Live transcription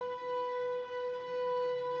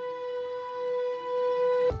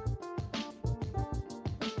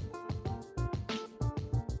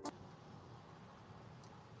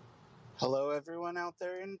Hello, everyone out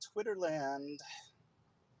there in Twitterland.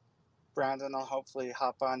 Brandon will hopefully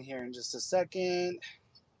hop on here in just a second.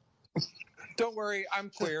 Don't worry,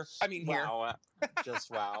 I'm queer. I mean, here. Wow.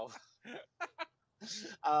 Just wow.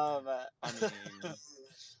 I mean,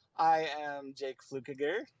 I am Jake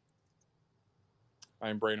Flukiger.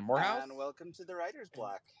 I'm Brandon Morehouse. And welcome to the Writer's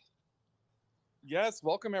Block. Yes,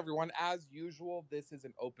 welcome everyone. As usual, this is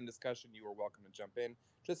an open discussion. You are welcome to jump in.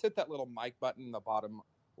 Just hit that little mic button in the bottom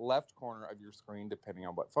left corner of your screen, depending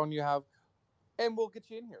on what phone you have, and we'll get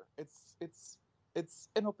you in here. It's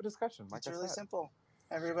an open discussion. Like It's I really said. simple.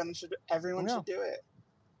 Everyone should do it.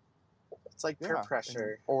 It's like peer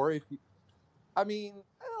pressure. Or if you, I mean,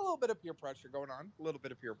 a little bit of peer pressure going on. A little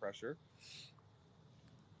bit of peer pressure.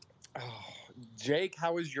 Oh, Jake,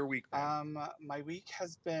 how was your week, man? My week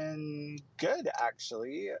has been good,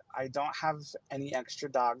 actually. I don't have any extra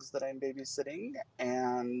dogs that I'm babysitting,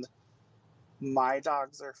 and my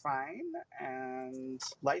dogs are fine, and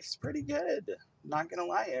life's pretty good. Not gonna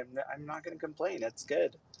lie, I'm not gonna complain. It's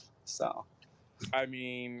good. So, I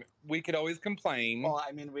mean, we could always complain. well,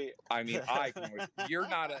 I mean, I can always. You're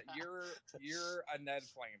a Ned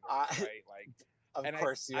Flanders, right? Like, of and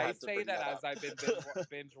course, I say that as I've been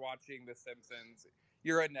binge watching The Simpsons.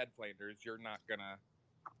 You're a Ned Flanders. You're not gonna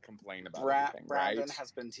complain about anything, Brandon right?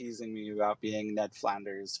 has been teasing me about being Ned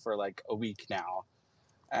Flanders for like a week now.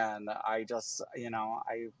 And I just,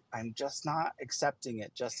 I'm just not accepting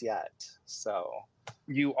it just yet. So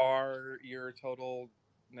You're a total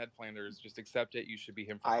Ned Flanders. Just accept it. You should be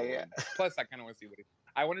him for Halloween. Plus, I kind of want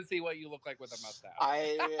to see what you look like with a mustache.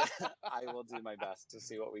 I will do my best to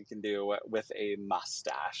see what we can do with a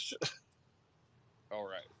mustache. All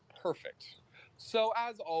right, perfect. So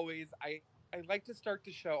as always, I like to start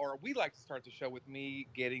the show, or we like to start the show with me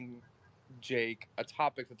getting Jake a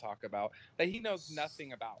topic to talk about that he knows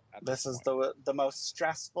nothing about. This is the most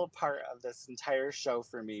stressful part of this entire show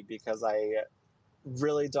for me, because I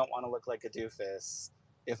really don't want to look like a doofus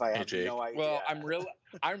if I have no idea. Well,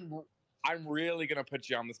 I'm really gonna put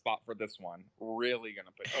you on the spot for this one. Really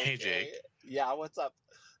gonna put you. Hey, Jake. Yeah, what's up?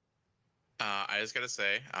 I just gotta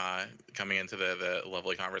say, coming into the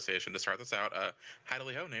lovely conversation to start this out,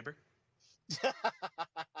 howdy ho, neighbor.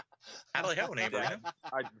 Howdy ho, neighbor.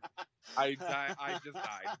 I just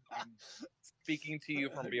died. I'm speaking to you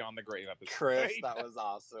from beyond the grave at this Chris, point. that was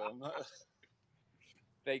awesome.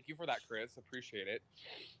 Thank you for that, Chris. Appreciate it.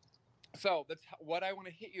 So what I want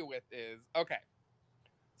to hit you with is, okay.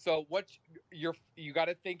 So you got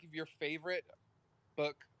to think of your favorite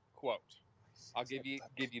book quote. I'll give you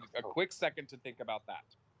a quick second to think about that.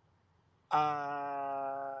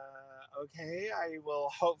 Okay, I will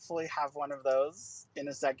hopefully have one of those in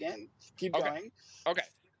a second. Keep going. Okay,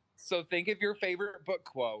 so think of your favorite book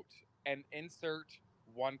quote and insert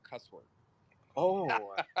one cuss word. Oh.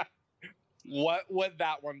 What would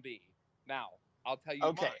that one be? Now, I'll tell you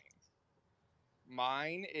okay. Mine.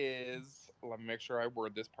 Mine is, let me make sure I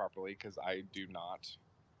word this properly because I do not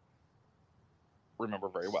remember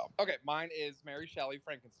very well. Okay, mine is Mary Shelley,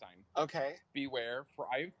 Frankenstein. Okay. Beware, for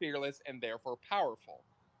I am fearless and therefore powerful.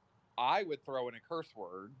 I would throw in a curse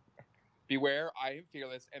word. Beware, I am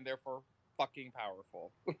fearless and therefore fucking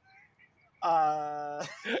powerful.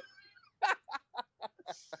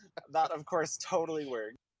 That, of course, totally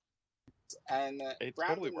works. And it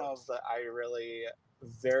Brandon totally knows that I really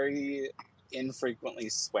very infrequently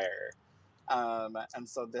swear. And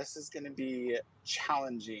so this is going to be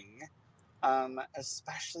challenging,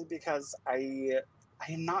 especially because I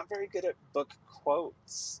am not very good at book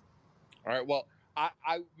quotes. All right, well,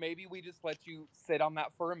 I maybe we just let you sit on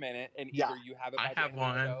that for a minute, and either you have it by the end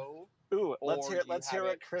of the show. Ooh, let's hear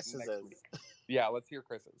what Chris's is. Yeah, let's hear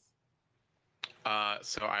Chris's.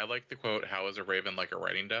 So I like the quote, "How is a raven like a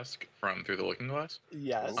writing desk?" from Through the Looking Glass.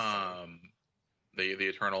 Yes. The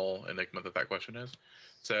eternal enigma that question is.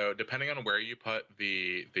 So depending on where you put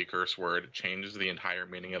the curse word changes the entire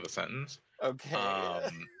meaning of the sentence. Okay.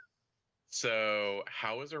 So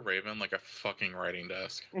how is a raven like a fucking writing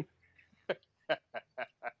desk?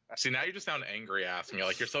 See, now you just sound angry asking me,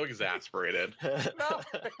 like you're so exasperated. No,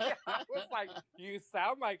 I was like, you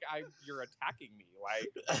sound like you're attacking me,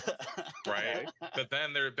 like, right? But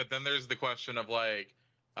then there's the question of like,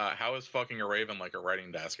 how is fucking a raven like a writing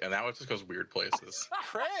desk? And now it just goes weird places.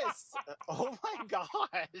 Chris! Oh my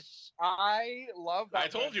gosh! I love that. I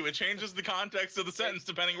told you, it changes the context of the sentence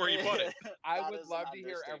depending where you put it. I would love to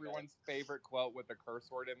hear everyone's favorite quote with a curse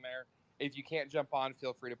word in there. If you can't jump on,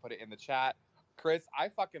 feel free to put it in the chat. Chris, I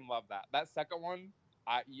fucking love that. That second one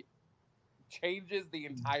changes the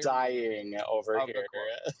entire dying over here.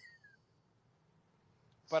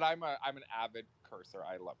 But I'm an avid curser.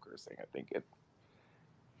 I love cursing. I think it.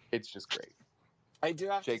 It's just great. I do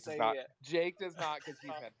have Jake to does say, not. Jake does not because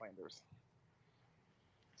he's Ned Flanders.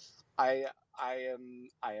 I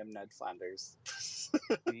am Ned Flanders.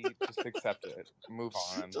 See, just accept it. Move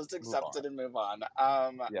on. Just accept it and move on.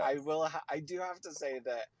 Yes. I do have to say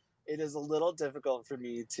that it is a little difficult for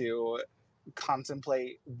me to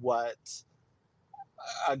contemplate what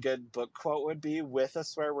a good book quote would be with a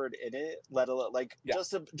swear word in it, let alone like Yeah.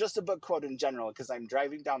 just a book quote in general, because I'm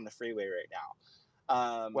driving down the freeway right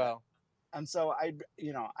now. Well, and so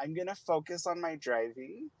I'm gonna focus on my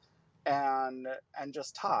driving and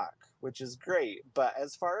just talk, which is great. But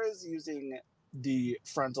as far as using the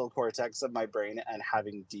frontal cortex of my brain and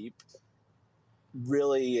having deep,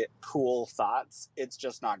 really cool thoughts, it's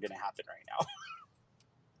just not gonna happen right now.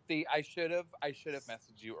 see, I should have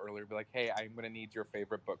messaged you earlier, be like, hey, I'm gonna need your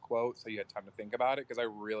favorite book quote, so you had time to think about it, because I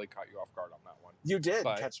really caught you off guard on that one. You did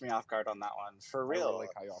But catch me off guard on that one, for I real. really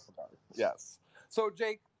caught you off guard. Yes. So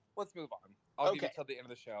Jake, let's move on. I'll give you Okay. till the end of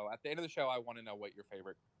the show. At the end of the show, I want to know what your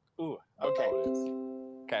favorite Ooh, book okay. quote is.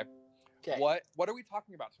 Okay. Okay. What are we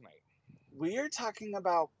talking about tonight? We are talking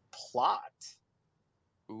about plot.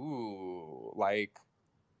 Ooh, like,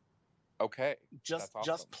 okay, Just that's awesome.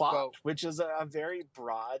 just plot, So, which is a very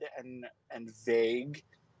broad and vague,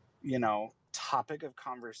 topic of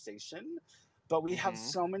conversation. But we have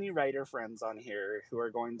so many writer friends on here who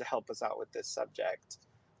are going to help us out with this subject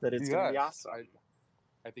that it's going to be awesome.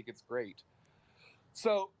 I think it's great.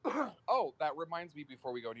 So, oh, that reminds me,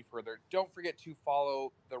 before we go any further, don't forget to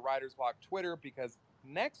follow the Writer's Block Twitter, because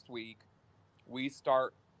next week we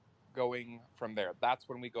start going from there. That's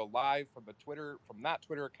when we go live from that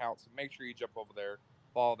Twitter account. So make sure you jump over there,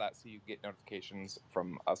 follow that, so you get notifications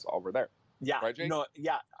from us over there. Yeah, right, Jake? no,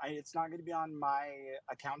 yeah, it's not going to be on my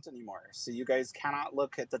account anymore. So you guys cannot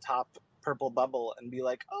look at the top purple bubble and be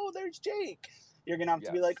like, "Oh, there's Jake." You're gonna have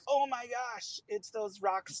to be like, "Oh my gosh, it's those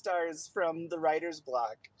rock stars from the Writer's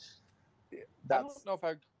Block." I don't know if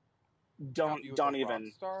I don't you don't as a rock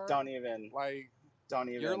even star. don't even like don't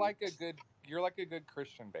even. You're like a good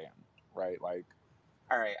Christian band, right? Like,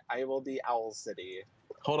 all right, I will be Owl City.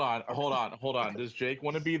 Hold on. Does Jake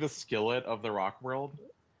want to be the Skillet of the rock world?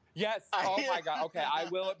 yes. Oh my god. Okay, I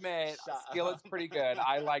will admit, Skillet's pretty good.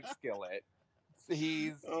 I like Skillet.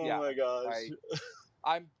 He's my gosh.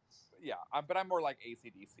 But I'm more like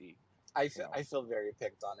AC/DC. I feel very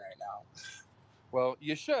picked on right now. Well,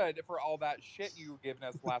 you should, for all that shit you've given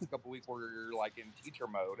us the last couple weeks, where you're like in teacher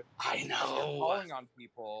mode. I know. And you're calling on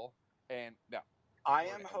people, and no. I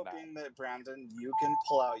am hoping that Brandon, you can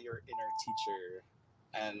pull out your inner teacher,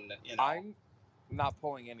 and I'm not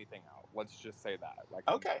pulling anything out. Let's just say that. Like,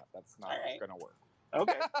 okay, that's not gonna work.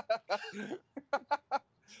 Okay.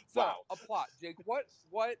 So, wow. A plot, Jake.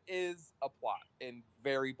 What is a plot in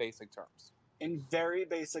very basic terms? In very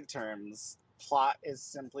basic terms, plot is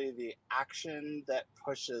simply the action that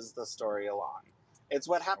pushes the story along. It's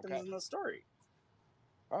what happens in the story.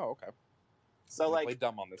 Oh, okay. So, like, play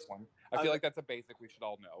dumb on this one. I feel like that's a basic we should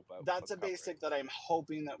all know, but that's a basic that I'm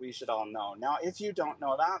hoping that we should all know. Now, if you don't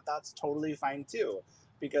know that, that's totally fine too,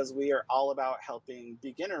 because we are all about helping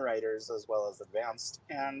beginner writers as well as advanced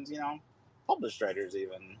and published writers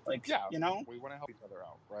even. Like, we want to help each other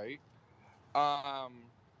out, right?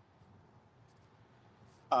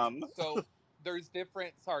 So there's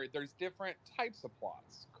different types of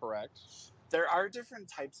plots, correct? There are different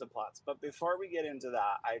types of plots, but before we get into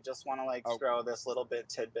that, I just want to throw this little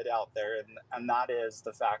tidbit out there, and that is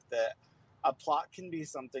the fact that a plot can be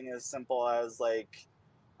something as simple as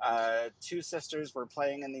two sisters were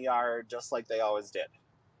playing in the yard just like they always did.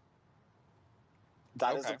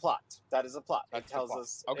 That is a plot. That is a plot. It tells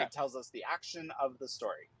us the action of the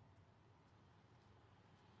story.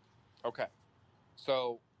 Okay.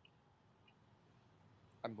 So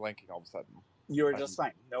I'm blanking all of a sudden. You are just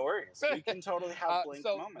fine. No worries. We can totally have blank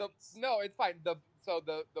moments. It's fine. The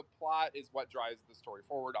plot is what drives the story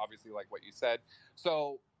forward, obviously, like what you said.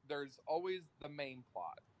 So there's always the main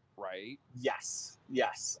plot, right? Yes.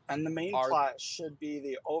 And the main plot should be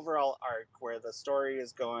the overall arc where the story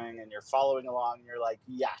is going and you're following along. And you're like,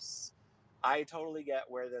 yes, I totally get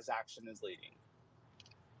where this action is leading.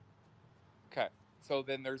 Okay. So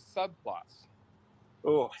then there's subplots.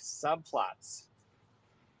 Oh, subplots.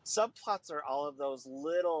 Subplots are all of those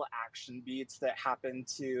little action beats that happen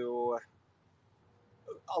to,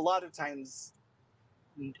 a lot of times,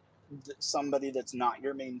 somebody that's not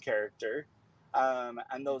your main character.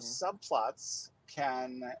 And those subplots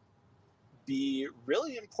can be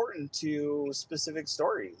really important to specific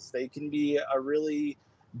stories. They can be a really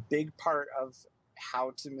big part of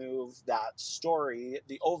how to move that story,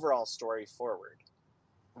 the overall story, forward.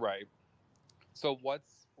 Right. So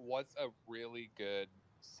what's a really good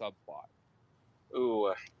subplot?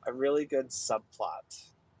 Ooh, a really good subplot.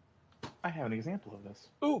 I have an example of this.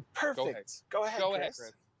 Ooh, perfect. Go ahead, Go Chris. ahead,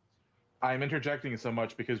 Chris. I'm interjecting so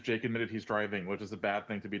much because Jake admitted he's driving, which is a bad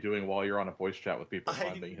thing to be doing while you're on a voice chat with people.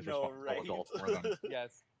 I Being his know, responsible right? adult for them.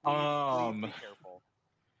 Yes. Please be careful.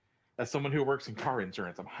 As someone who works in car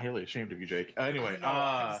insurance, I'm highly ashamed of you, Jake. Anyway, I know,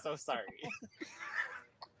 I'm so sorry.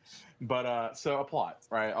 But so a plot,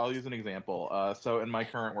 right? I'll use an example. So in my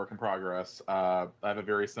current work in progress, I have a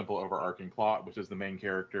very simple overarching plot, which is the main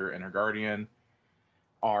character and her guardian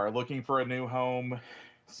are looking for a new home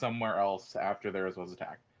somewhere else after theirs was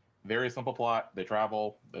attacked. Very simple plot. They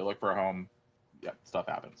travel, they look for a home. Yeah, stuff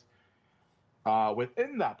happens.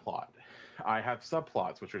 Within that plot, I have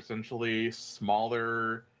subplots, which are essentially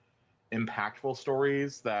smaller, impactful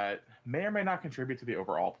stories that may or may not contribute to the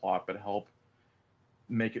overall plot, but help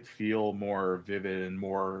make it feel more vivid and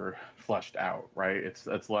more fleshed out, right?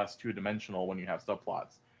 It's less two-dimensional when you have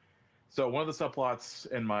subplots. So one of the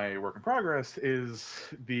subplots in my work in progress is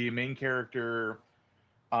the main character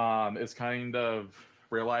is kind of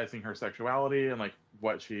realizing her sexuality and like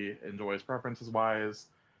what she enjoys preferences wise,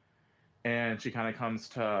 and she kind of comes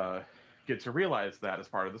to get to realize that as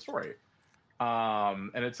part of the story.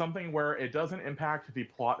 And it's something where it doesn't impact the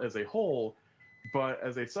plot as a whole, but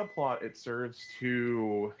as a subplot, it serves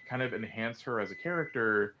to kind of enhance her as a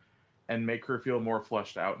character and make her feel more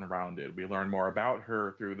fleshed out and rounded. We learn more about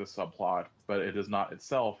her through the subplot, but it is not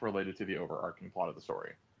itself related to the overarching plot of the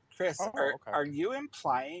story. Chris, okay. are you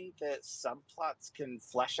implying that subplots can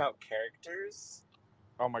flesh out characters?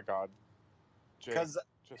 Oh my God, Because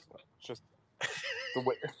just the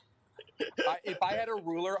way. If I had a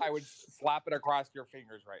ruler, I would slap it across your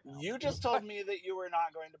fingers right now. you just told me that you were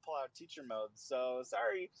not going to pull out teacher mode, so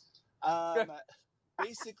sorry.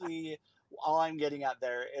 Basically, all I'm getting at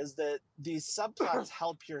there is that these subplots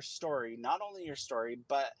help your story, not only your story,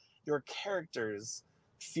 but your characters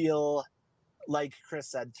feel, like Chris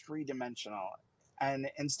said, three-dimensional. And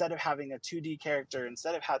instead of having a 2D character,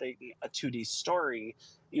 instead of having a 2D story,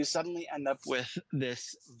 you suddenly end up with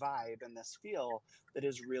this vibe and this feel that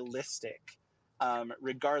is realistic,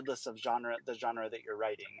 regardless of the genre that you're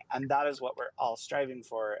writing. And that is what we're all striving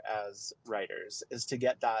for as writers, is to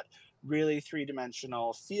get that really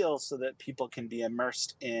three-dimensional feel so that people can be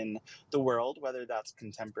immersed in the world, whether that's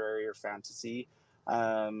contemporary or fantasy,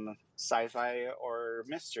 sci-fi or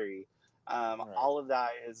mystery. Right. All of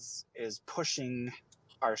that is pushing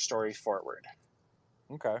our story forward.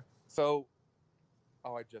 Okay. So,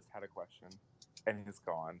 I just had a question, and it's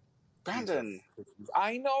gone. Brandon, Jesus.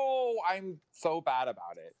 I know. I'm so bad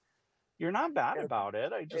about it. You're not bad about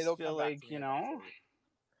it. I just feel like, you know,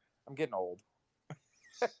 I'm getting old.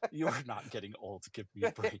 You are not getting old. Give me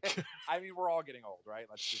a break. I mean, we're all getting old, right?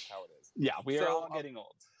 That's just how it is. Yeah, we are all getting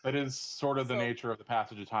old. It is sort of the nature of the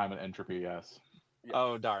passage of time and entropy, yes.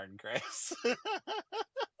 Oh, darn, Chris.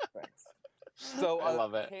 Thanks. So I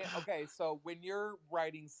love it. Okay, so when you're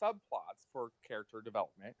writing subplots for character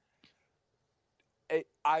development,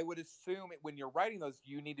 I would assume when you're writing those,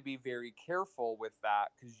 you need to be very careful with that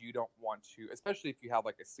because you don't want to, especially if you have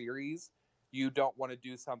like a series, you don't want to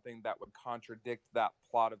do something that would contradict that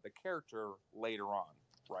plot of the character later on,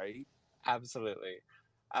 right? Absolutely.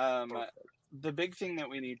 The big thing that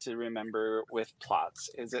we need to remember with plots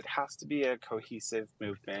is it has to be a cohesive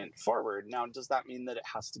movement forward. Now, does that mean that it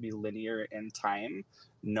has to be linear in time?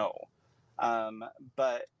 No.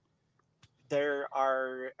 But there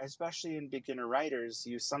are, especially in beginner writers,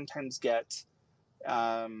 you sometimes get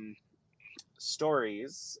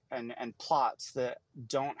stories and plots that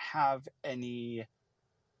don't have any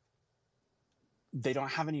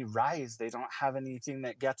rise. They don't have anything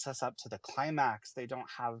that gets us up to the climax. They don't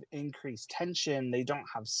have increased tension. They don't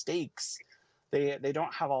have stakes. They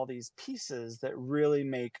don't have all these pieces that really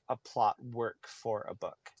make a plot work for a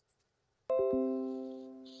book.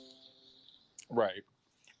 Right.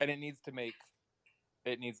 And it needs to make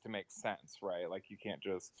sense, right? Like you can't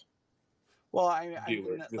just do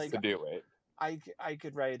it. I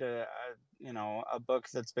could write a book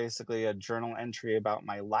that's basically a journal entry about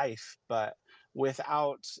my life, but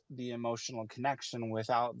without the emotional connection,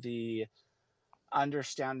 without the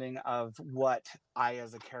understanding of what I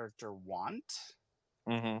as a character want,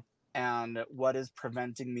 and what is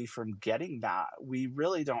preventing me from getting that, we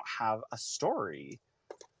really don't have a story.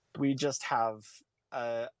 We just have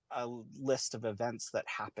a list of events that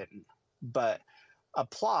happen. But a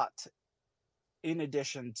plot, in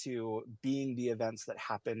addition to being the events that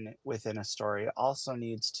happen within a story, also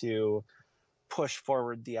needs to push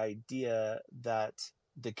forward the idea that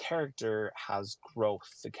the character has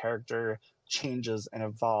growth. The character changes and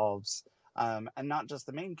evolves. And not just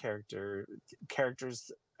the main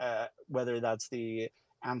characters, whether that's the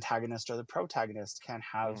antagonist or the protagonist, can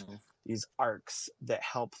have Mhm. these arcs that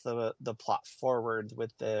help the plot forward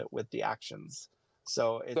with the actions.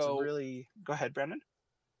 So it's So really, go ahead, Brandon.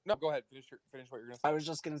 no, go ahead. Finish what you're gonna I say. was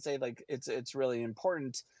just going to say, like, it's really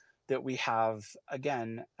important that we have,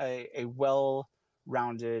 again, a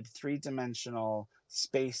well-rounded, three-dimensional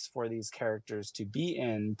space for these characters to be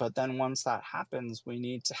in. But then once that happens, we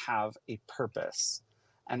need to have a purpose.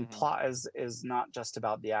 And Mhm. plot is not just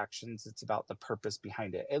about the actions; it's about the purpose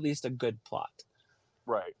behind it. At least a good plot.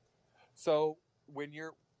 Right. So when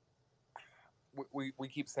you're we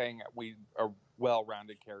keep saying we a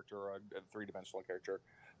well-rounded character or a three-dimensional character.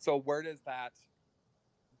 So where does that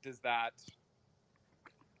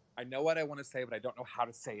I know what I want to say, but I don't know how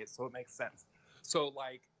to say it, so it makes sense. So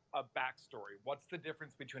like a backstory. What's the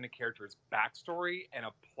difference between a character's backstory and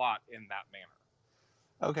a plot in that manner?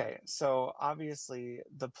 Okay, so obviously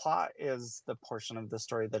the plot is the portion of the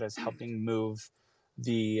story that is helping move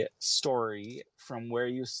the story from where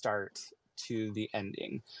you start to the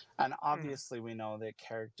ending. And obviously, we know that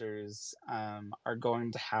characters are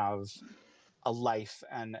going to have a life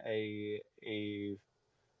and a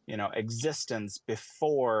existence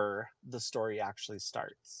before the story actually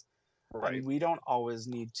starts. Right. And we don't always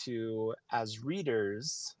need to, as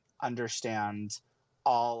readers, understand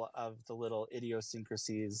all of the little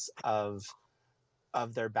idiosyncrasies of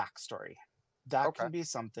their backstory. That Okay. can be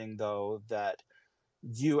something, though, that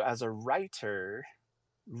you as a writer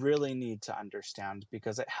really need to understand,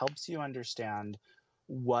 because it helps you understand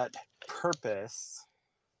what purpose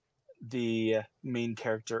the main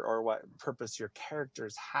character, or what purpose your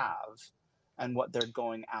characters have, and what they're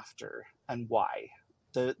going after and why.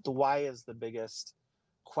 The why is the biggest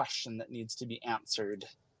question that needs to be answered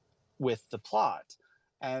with the plot.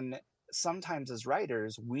 And sometimes as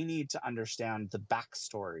writers, we need to understand the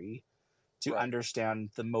backstory to Right. understand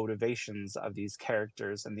the motivations of these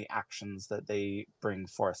characters and the actions that they bring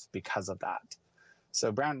forth because of that.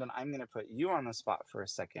 So, Brandon, I'm going to put you on the spot for a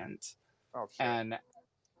second. Oh shit. And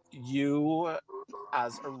you,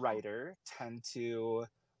 as a writer, tend to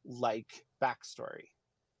like backstory.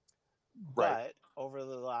 Right. But over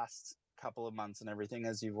the last couple of months and everything,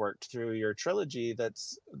 as you've worked through your trilogy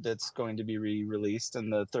that's going to be re-released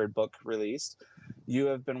and the third book released, you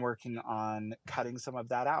have been working on cutting some of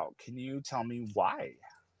that out. Can you tell me why?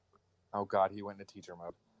 Oh god, he went into teacher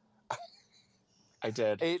mode. I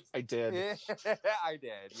did. It's I did. I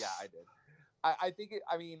did. Yeah, I did. I think it,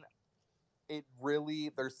 I mean, it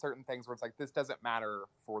really, there's certain things where it's like, this doesn't matter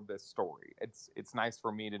for this story. It's nice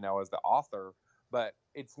for me to know as the author, but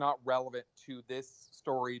it's not relevant to this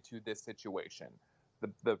story, to this situation.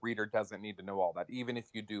 The reader doesn't need to know all that, even if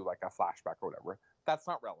you do like a flashback or whatever. That's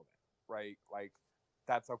not relevant, right? Like,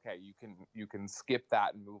 that's okay. You can skip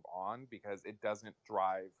that and move on, because it doesn't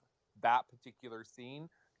drive that particular scene,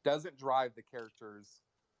 doesn't drive the character's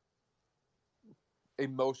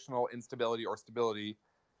emotional instability or stability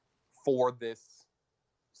for this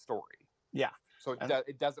story. Yeah. So And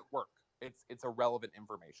it doesn't work. It's irrelevant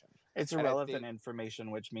information. it's And I irrelevant think information,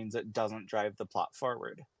 which means it doesn't drive the plot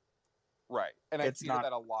forward. right. And I It's fear not.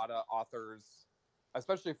 that a lot of authors,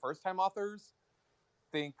 especially first time authors,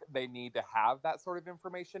 think they need to have that sort of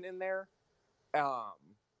information in there. Um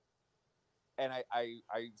and I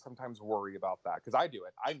sometimes worry about that, because I do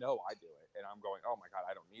it. I know I do it. And I'm going, oh my God,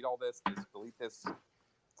 I don't need all this. Just delete this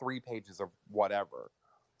 3 pages of whatever.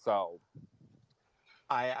 So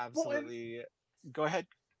I Well, and absolutely. Go ahead.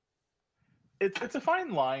 it's a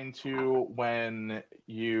fine line too when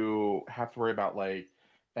you have to worry about, like,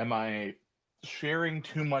 am I sharing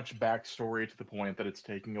too much backstory to the point that it's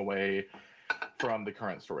taking away from the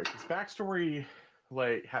current story? Because backstory,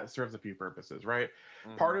 like, serves a few purposes, right?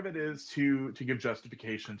 mhm. Part of it is to give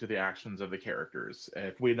justification to the actions of the characters.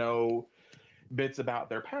 If we know bits about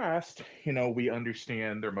their past, we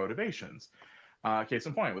understand their motivations. Case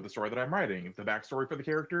in point, with the story that I'm writing, the backstory for the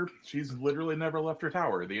character, she's literally never left her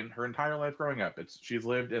tower her entire life growing up. She's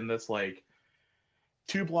lived in this, like,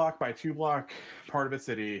 2 block by 2 block part of a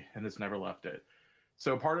city and has never left it.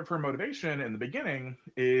 So part of her motivation in the beginning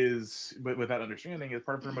is, with that understanding, is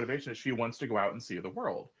part of her motivation is she wants to go out and see the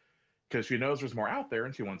world, because she knows there's more out there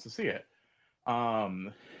and she wants to see it.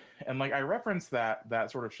 Um, and, like, I referenced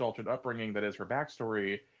that sort of sheltered upbringing that is her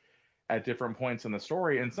backstory at different points in the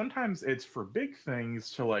story, and sometimes it's for big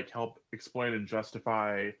things to, like, help explain and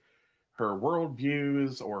justify her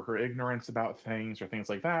worldviews or her ignorance about things or things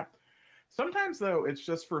like that. Sometimes, though, it's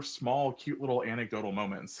just for small, cute little anecdotal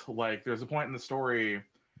moments. Like, there's a point in the story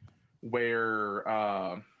where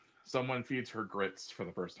someone feeds her grits for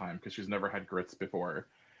the first time because she's never had grits before.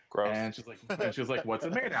 Gross. And she was like, "What's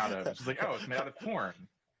it made out of?" And she's like, "Oh, it's made out of corn."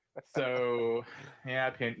 So,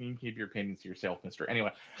 yeah, you can keep your opinions to yourself, Mister.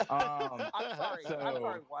 Anyway, I'm sorry. I'm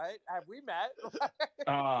sorry. What have we met?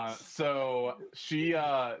 she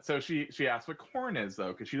asked what corn is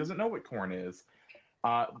though, because she doesn't know what corn is.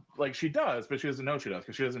 Like she does, but she doesn't know she does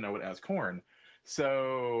because she doesn't know it as corn.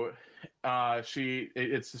 So,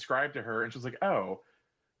 it's described to her, and she's like, "Oh,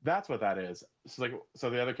 that's what that is." So like, so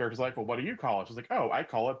the other character's like, "Well, what do you call it?" She's like, "Oh, I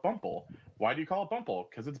call it Bumple." "Why do you call it Bumple?"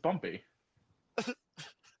 "Because it's bumpy."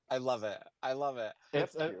 I love it. I love it.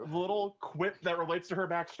 It's a little quip that relates to her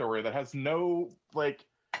backstory that has no like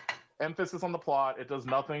emphasis on the plot. It does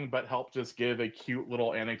nothing but help just give a cute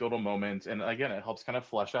little anecdotal moment, and again, it helps kind of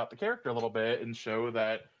flesh out the character a little bit and show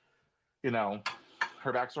that, you know,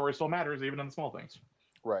 her backstory still matters even in the small things.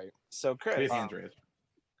 Right. So Chris, Andrea.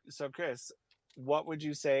 what would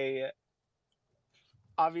you say?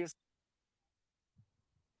 Obviously,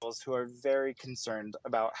 who are very concerned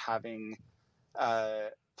about having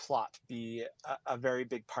plot be a very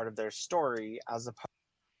big part of their story, as opposed.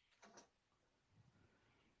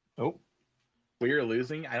 Oh, we are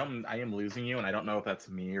losing. I am losing you, and I don't know if that's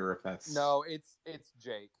me or if that's. No, it's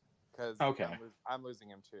Jake, because okay. I'm losing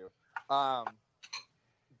him too.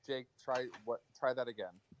 Jake, try that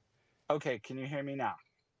again. Okay, can you hear me now?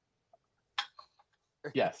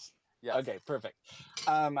 Yes. Yes. Okay, perfect.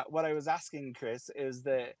 What I was asking, Chris, is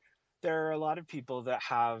that there are a lot of people that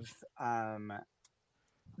have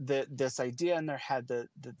this idea in their head that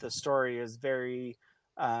the story is very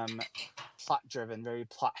plot driven, very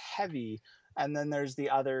plot heavy, and then there's the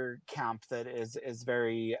other camp that is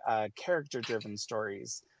very character driven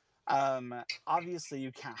stories. Obviously,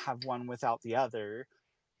 you can't have one without the other.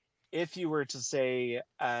 If you were to say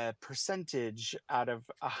a percentage out of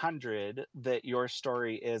 100 that your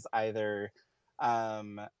story is either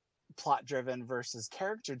plot driven versus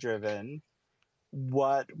character driven,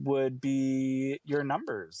 what would be your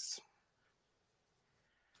numbers?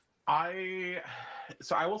 I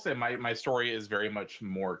will say my story is very much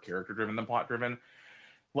more character driven than plot driven.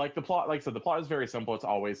 Like the plot, like I said, the plot is very simple. It's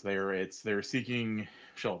always there. They're seeking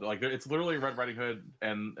shelter. Like it's literally Red Riding Hood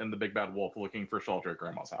and the Big Bad Wolf looking for shelter at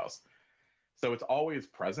Grandma's house. So it's always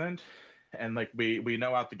present, and like we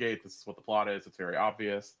know out the gate this is what the plot is. It's very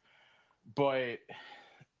obvious, but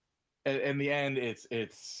in the end,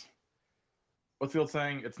 it's what's the old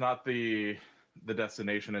saying? It's not the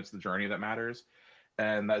destination; it's the journey that matters,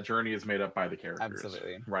 and that journey is made up by the characters.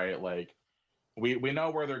 Absolutely. Right. Like we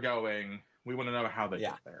know where they're going. We want to know how they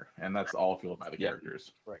get there, and that's all fueled by the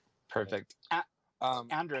characters. Right. Perfect.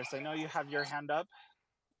 Andres, I know you have your hand up.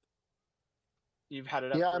 You've had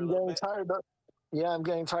it up. Yeah, for I'm a little getting bit. tired of. Yeah, I'm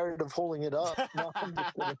getting tired of holding it up. No, I'm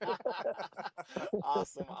just kidding.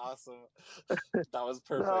 Awesome. That was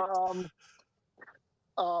perfect.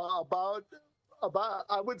 About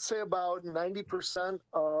I would say about 90%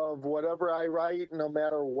 of whatever I write, no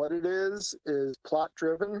matter what it is plot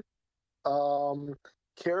driven.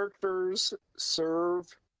 Characters serve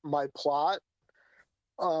my plot.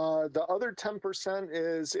 The other 10%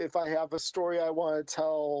 is if I have a story I want to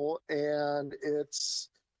tell and it's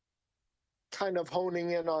kind of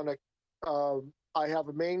honing in on I have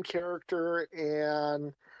a main character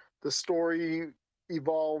and the story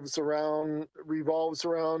revolves around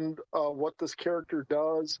what this character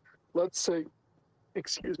does. Let's say,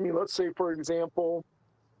 for example,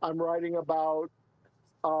 I'm writing about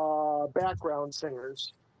background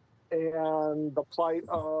singers and the plight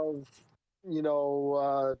of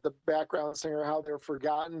the background singer, how they're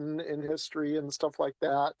forgotten in history and stuff like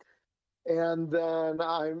that. And then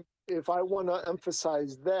if I want to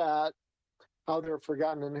emphasize that, how they're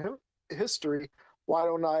forgotten in history, why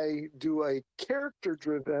don't I do a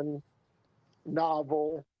character-driven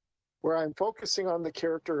novel where I'm focusing on the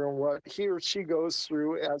character and what he or she goes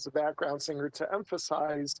through as a background singer to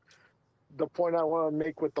emphasize the point I want to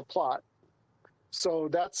make with the plot. So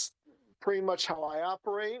that's pretty much how I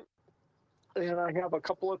operate. And I have a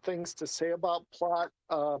couple of things to say about plot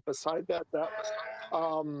beside that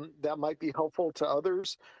might be helpful to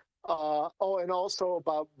others. And also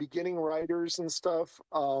about beginning writers and stuff,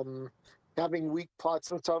 having weak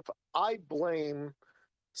plots and stuff. I blame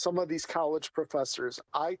some of these college professors.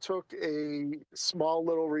 I took a small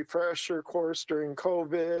little refresher course during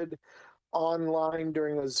COVID, online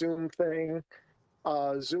during a Zoom thing.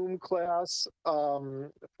 Zoom class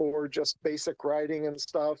for just basic writing and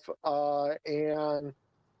stuff. And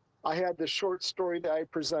I had this short story that I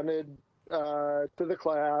presented to the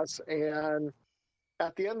class. And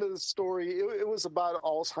at the end of the story, it was about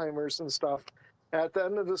Alzheimer's and stuff. At the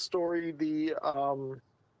end of the story, the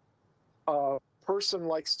person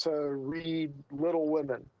likes to read Little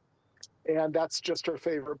Women. and that's just her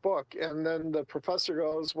favorite book. And then the professor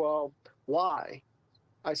goes, well, why?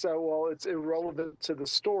 I said, well, it's irrelevant to the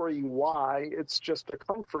story why. It's just a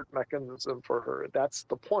comfort mechanism for her. That's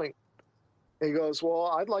the point. And he goes,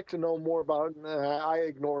 well, I'd like to know more about it. I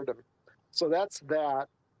ignored him. So that's that.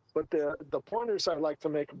 But the pointers I'd like to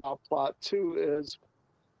make about plot too is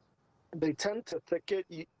they tend to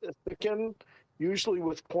thicken, usually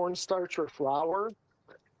with cornstarch or flour.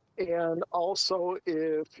 And also,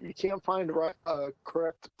 if you can't find a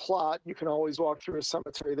correct plot, you can always walk through a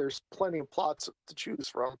cemetery. There's plenty of plots to choose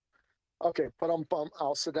from. Okay, but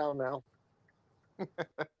I'll sit down now.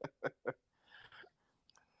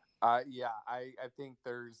 Yeah, I think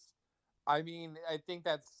I think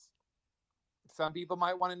that's, some people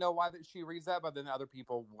might want to know why that she reads that, but then other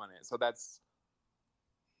people want it. So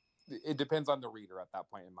it depends on the reader at that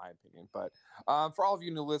point, in my opinion. But for all of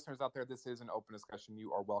you new listeners out there, this is an open discussion.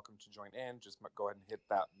 You are welcome to join in. Just go ahead and hit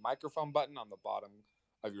that microphone button on the bottom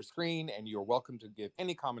of your screen, and you're welcome to give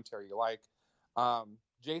any commentary you like.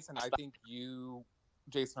 Jason,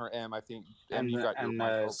 Jason or M, I think M, you got your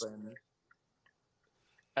mic open.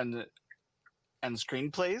 And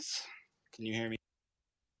screenplays. Can you hear me?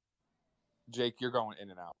 Jake, you're going in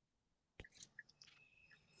and out.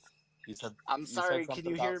 I'm sorry. Can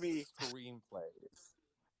you hear me? Screenplays.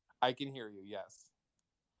 I can hear you. Yes.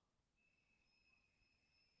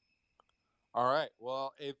 All right.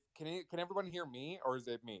 Well, can everyone hear me, or is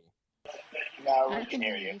it me? No, we can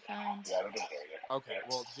hear you. Fine. Yeah, we can hear you. Okay.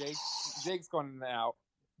 Well, Jake's going in and out.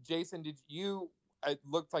 Jason, it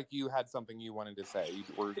looked like you had something you wanted to say. You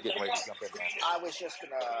were getting ready to jump in there. I was just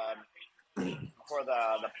gonna for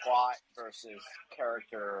the plot versus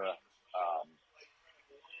character.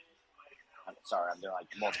 I'm sorry, I'm doing like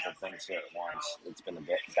multiple things here at once. It's been a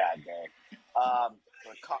bad day.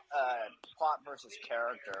 Plot versus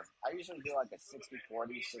character, I usually do like a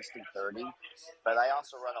 60-40, 60-30, but I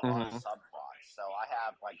also run a lot of subplots. So I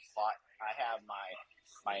have like I have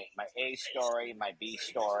my A story, my B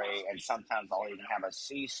story, and sometimes I'll even have a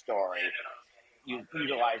C story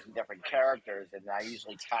utilizing different characters, and I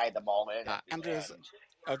usually tie them all in at the Andres, end.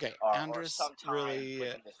 okay, Andres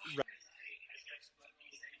really...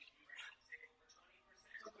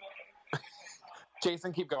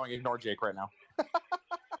 Jason, keep going. Ignore Jake right now.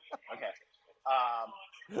 Okay.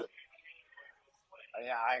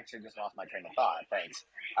 Yeah, I actually just lost my train of thought. Thanks.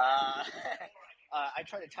 I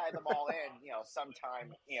try to tie them all in,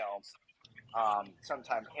 sometime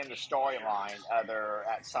in the storyline, either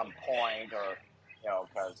at some point or,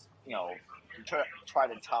 because, try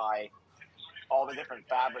to tie all the different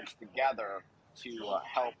fabrics together to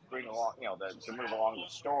help bring along, to move along the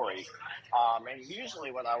story. And usually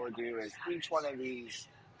what I would do is each one of these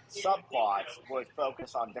subplots would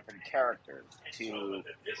focus on different characters to,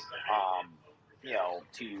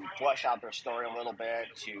 to flesh out their story a little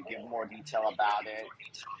bit, to give more detail about it,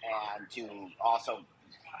 and to also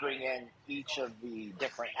bring in each of the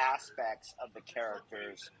different aspects of the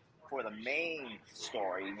characters for the main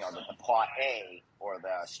story, the plot A or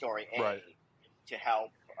the story A, right, to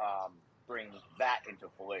help bring that into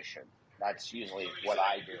fruition. That's usually what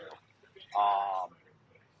I do.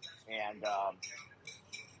 And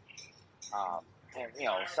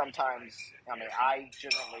sometimes, I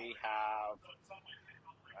generally have,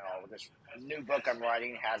 this new book I'm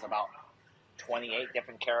writing has about 28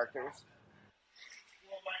 different characters,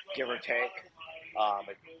 give or take.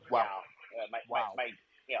 Wow. My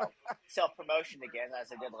self promotion again, as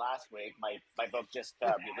I did last week. My book just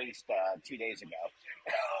released 2 days ago.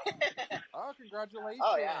 Oh, congratulations!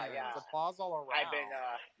 Oh yeah. Applause all around. I've been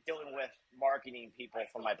dealing with marketing people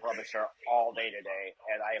from my publisher all day today,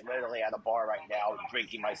 and I am literally at a bar right now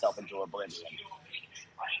drinking myself into oblivion.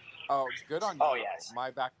 Oh, good on you. Oh yes.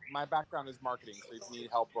 My background is marketing, so if you need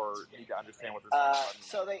help or need to understand what they're saying,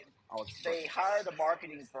 so they hired a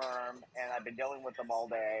marketing firm, and I've been dealing with them all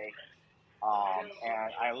day.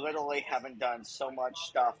 And I literally haven't done so much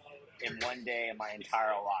stuff in one day in my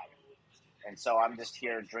entire life. And so I'm just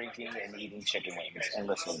here drinking and eating chicken wings and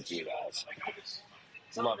listening to you guys.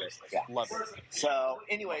 Love it. Yeah. Love it. So,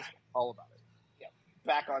 anyways, all about it. Yeah.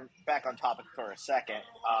 Back on topic for a second.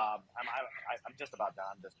 I'm just about done.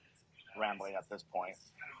 I'm just rambling at this point.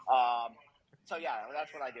 So yeah,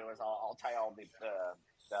 that's what I do is I'll tie all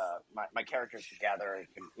my characters together and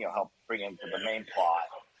can help bring into the main plot.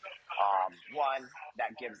 One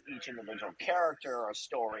that gives each individual character a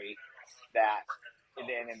story that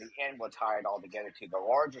then in the end will tie it all together to the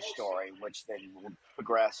larger story, which then will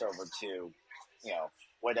progress over to,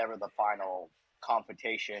 whatever the final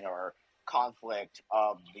confrontation or conflict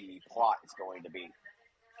of the plot is going to be.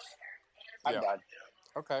 I'm done.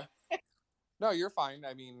 Okay. No, you're fine.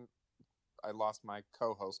 I mean, I lost my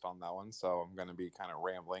co-host on that one, so I'm going to be kind of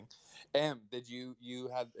rambling. Did you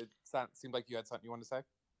had it seemed like you had something you wanted to say?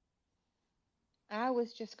 I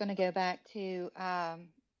was just going to go back to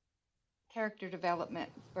character development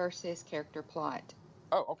versus character plot,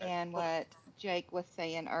 Oh, okay. and what Jake was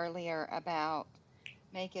saying earlier about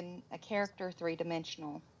making a character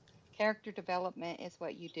three-dimensional. Character development is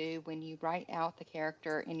what you do when you write out the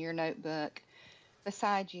character in your notebook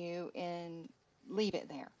beside you and leave it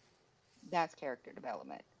there. That's character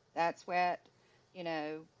development. That's what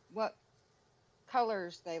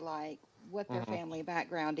colors they like, what their Mm-hmm. family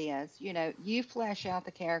background is. You flesh out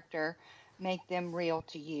the character, make them real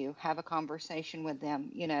to you, have a conversation with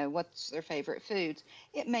them, what's their favorite foods.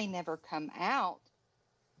 It may never come out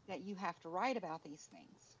that you have to write about these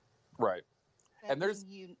things, Right. but And there's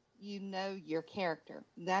then you know your character.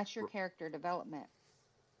 That's your character development.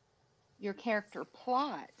 Your character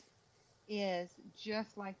plot is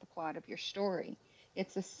just like the plot of your story.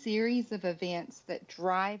 It's a series of events that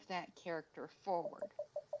drive that character forward.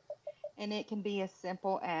 And it can be as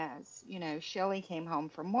simple as, Shelley came home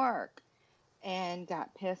from work and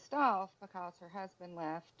got pissed off because her husband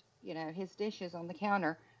left, his dishes on the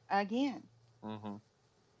counter again. mm-hmm.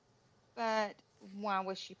 But why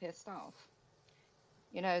was she pissed off?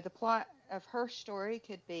 The plot of her story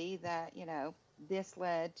could be that, this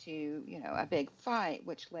led to, a big fight,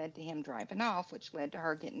 which led to him driving off, which led to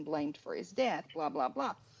her getting blamed for his death, blah, blah,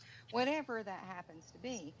 blah. Whatever that happens to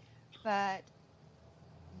be. But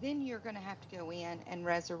then you're going to have to go in and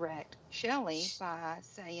resurrect Shelley by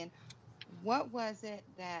saying, what was it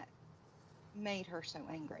that made her so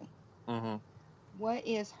angry? Mm-hmm. What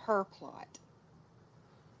is her plot?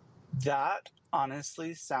 That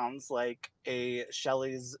honestly sounds like a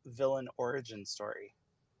Shelley's villain origin story.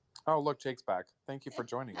 Oh, look, Jake's back. Thank you for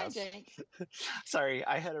joining Hi, us. Jake. Sorry,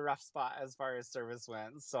 I had a rough spot as far as service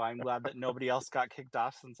went, so I'm glad that nobody else got kicked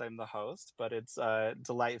off since I'm the host, but it's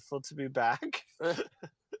delightful to be back.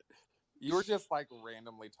 You were just like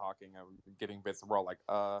randomly talking and getting bits. We're all like,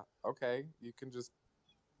 okay, you can just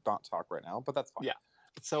not talk right now, but that's fine. Yeah.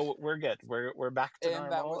 So we're good. We're back to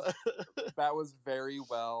And normal. that was very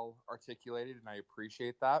well articulated, and I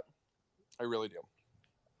appreciate that. I really do.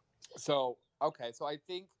 So okay, so I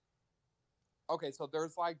think so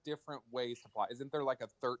there's like different ways to plot. Isn't there like a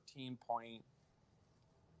 13-point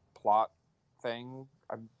plot thing?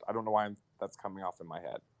 I don't know why that's coming off in my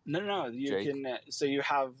head. No. You Jake? can. So you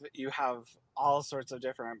have all sorts of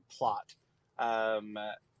different plot, kind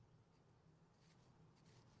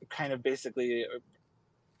of basically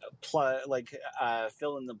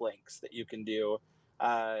fill in the blanks that you can do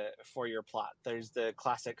for your plot. There's the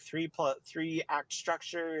classic three act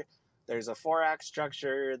structure. There's a 4-act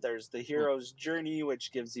structure. There's the hero's journey,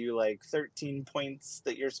 which gives you like 13 points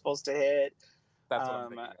that you're supposed to hit. That's what I'm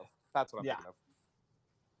thinking of. That's what I'm thinking of.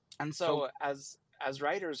 And so as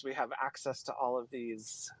writers, we have access to all of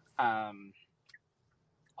these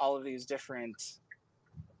different,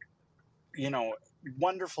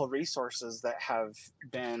 wonderful resources that have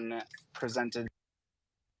been presented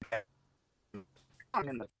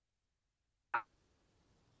in the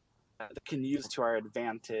that can use to our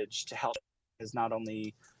advantage to help is not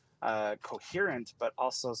only coherent, but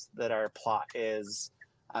also that our plot is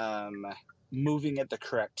moving at the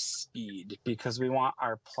correct speed, because we want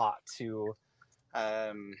our plot to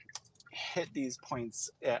hit these points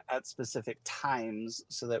at specific times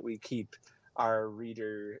so that we keep our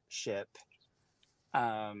readership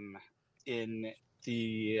in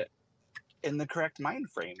the correct mind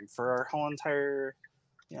frame for our whole entire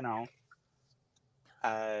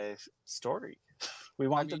story. We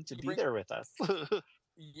want them to be there with us.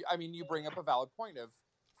 You bring up a valid point of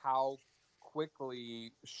how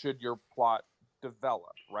quickly should your plot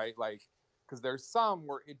develop, right? Like, because there's some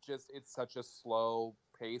where it's such a slow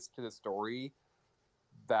pace to the story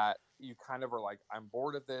that you kind of are like, I'm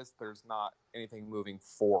bored of this. There's not anything moving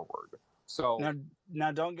forward. So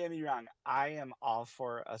now don't get me wrong. I am all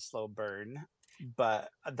for a slow burn, but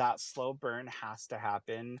that slow burn has to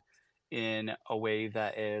happen in a way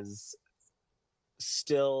that is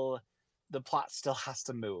still, the plot still has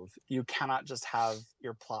to move. You cannot just have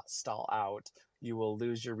your plot stall out. You will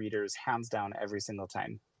lose your readers hands down every single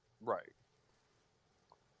time. Right.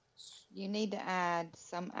 You need to add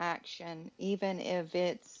some action, even if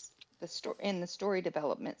it's in the story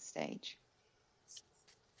development stage.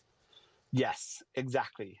 Yes,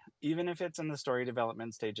 exactly. Even if it's in the story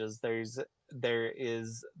development stages, there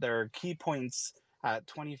are key points at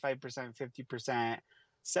 25%, 50%,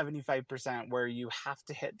 75% where you have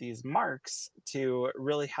to hit these marks to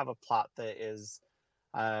really have a plot that is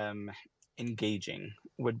engaging,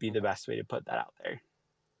 would be the best way to put that out there.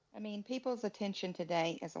 I mean, people's attention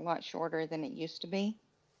today is a lot shorter than it used to be,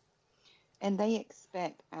 and they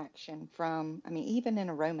expect action from, I mean, even in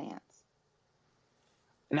a romance.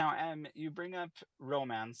 Now, you bring up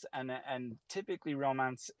romance, and typically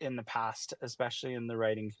romance in the past, especially in the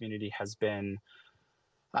writing community, has been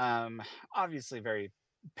um, obviously very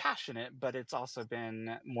passionate, but it's also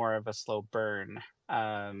been more of a slow burn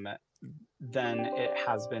than it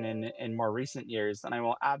has been in more recent years. And I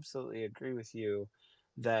will absolutely agree with you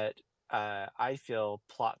that I feel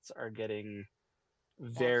plots are getting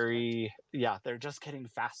Faster. they're just getting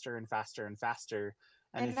faster and faster and faster.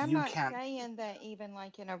 And And if I'm you not can't, saying that even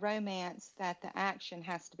like in a romance that the action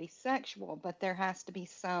has to be sexual, but there has to be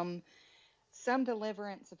some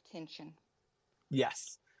deliverance of tension.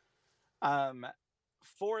 yes, um,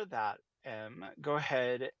 for that, go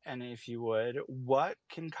ahead and if you would, what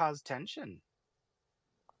can cause tension?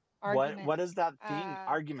 What Arguments. is that thing?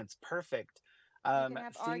 Arguments, perfect. You can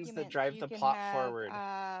have Things that arguments. drive You the can plot have forward.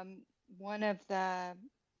 one of the,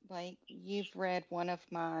 like you've read one of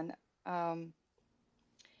mine. Um,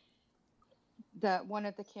 the one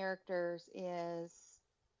of the characters is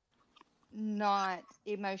not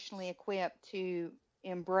emotionally equipped to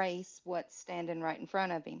embrace what's standing right in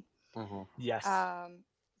front of him. Mm-hmm. Yes, Um,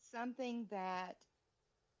 something that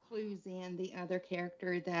clues in the other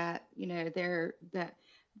character that they're that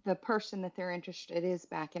the person that they're interested is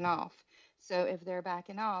backing off. So if they're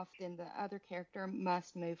backing off, then the other character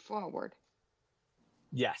must move forward.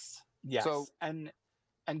 yes, So, yes.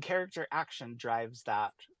 And character action drives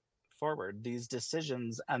that forward. These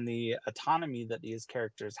decisions and the autonomy that these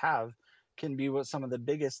characters have can be what some of the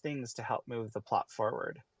biggest things to help move the plot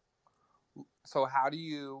forward. so how do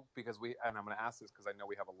you? Because and I'm going to ask this because I know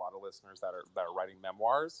we have a lot of listeners that are writing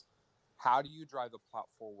memoirs. How do you drive the plot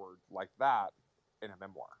forward like that in a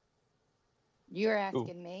memoir? You're Ooh.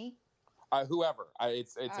 asking me? Whoever,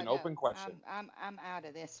 it's an No, open question. I'm out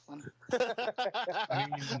of this one. I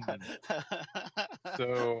mean,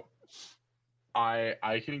 so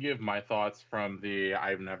I can give my thoughts from the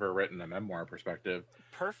I've never written a memoir perspective.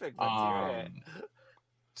 Perfect. Let's hear it.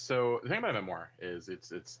 So the thing about a memoir is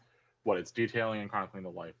it's detailing and chronicling the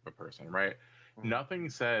life of a person, right? Mm. Nothing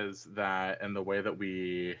says that in the way that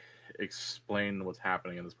we explain what's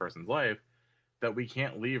happening in this person's life that we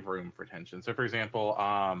can't leave room for tension. So, for example,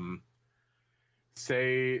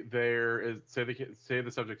 say say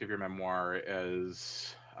the subject of your memoir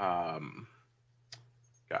is God,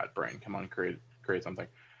 brain, come on, create something.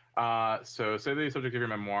 So say the subject of your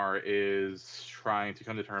memoir is trying to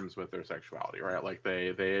come to terms with their sexuality, right? Like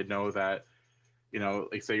they know that,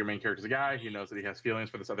 like say your main character's a guy, he knows that he has feelings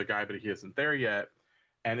for this other guy, but he isn't there yet.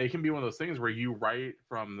 And it can be one of those things where you write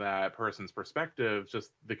from that person's perspective,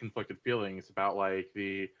 just the conflicted feelings about like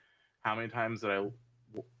the how many times did I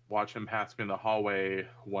watch him pass me in the hallway,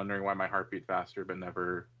 wondering why my heart beat faster, but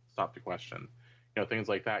never stopped to question, things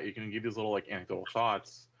like that. You can give these little like anecdotal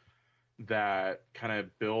thoughts that kind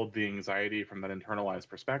of build the anxiety from that internalized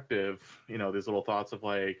perspective. These little thoughts of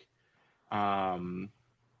like, how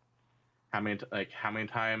many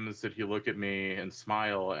times did he look at me and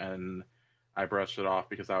smile and I brushed it off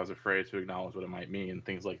because I was afraid to acknowledge what it might mean,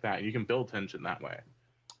 things like that. You can build tension that way.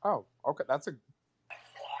 Oh, okay, that's good.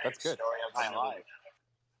 Story of my life.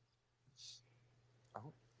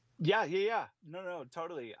 Oh. Yeah. No,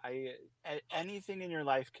 totally. Anything in your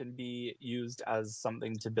life can be used as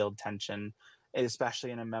something to build tension,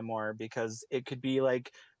 especially in a memoir, because it could be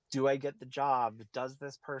like, do I get the job? Does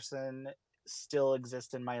this person still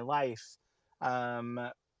exist in my life?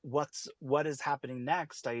 What is happening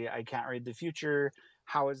next? I can't read the future.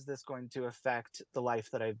 How is this going to affect the life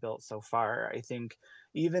that I've built so far? I think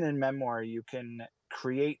even in memoir, you can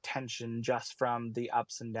create tension just from the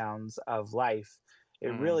ups and downs of life. It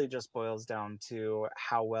really just boils down to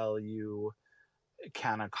how well you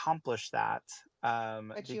can accomplish that.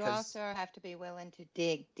 But you Because also have to be willing to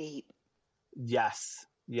dig deep. yes.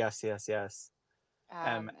 I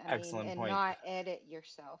mean, Excellent and point. not edit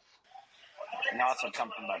yourself. And also come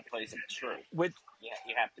from a place of truth. With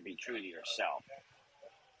You have to be true to yourself.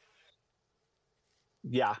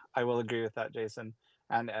 yeah, I will agree with that, Jason.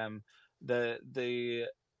 And the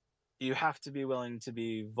you have to be willing to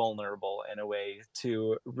be vulnerable in a way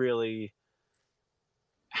to really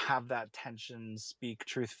have that tension, speak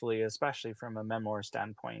truthfully, especially from a memoir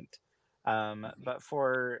standpoint. But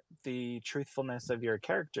for the truthfulness of your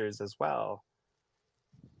characters as well,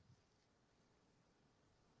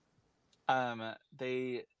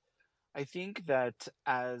 they I think that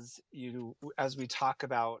as we talk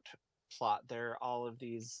about plot, there are all of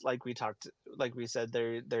these, like we said,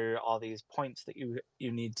 there are all these points that you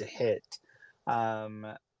need to hit. Um,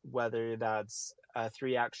 whether that's a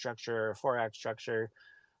 3-act structure or a 4-act structure,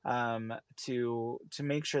 to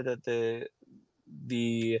make sure that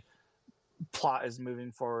the plot is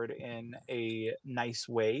moving forward in a nice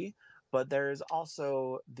way. But there's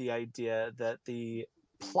also the idea that the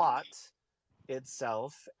plot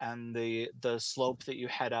itself and the slope that you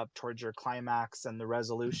head up towards your climax and the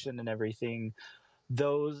resolution and everything,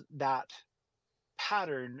 that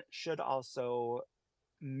pattern should also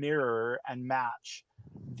mirror and match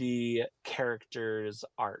the character's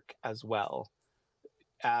arc as well.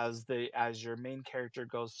 As your main character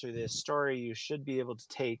goes through this story, you should be able to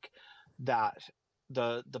take the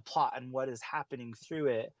plot and what is happening through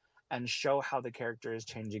it and show how the character is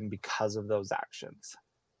changing because of those actions.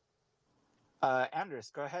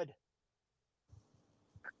 Andres, go ahead.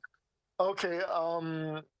 Okay,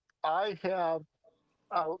 I have.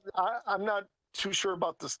 I'm not too sure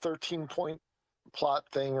about this 13-point plot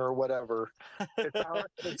thing or whatever.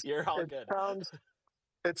 You're all good.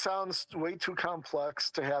 It sounds way too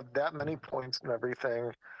complex to have that many points and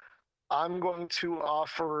everything. I'm going to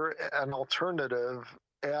offer an alternative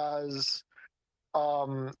as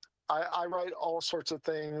I write all sorts of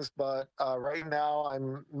things, but right now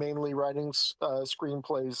I'm mainly writing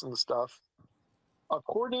screenplays and stuff.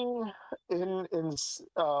 According in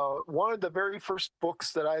one of the very first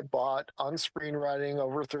books that I bought on screenwriting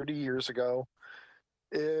over 30 years ago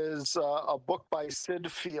is a book by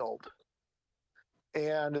Sid Field,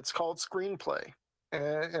 and it's called Screenplay.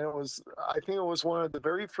 And I think it was one of the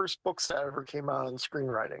very first books that ever came out on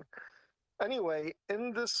screenwriting. Anyway,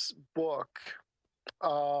 in this book,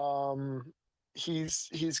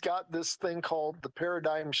 he's got this thing called the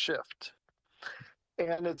paradigm shift,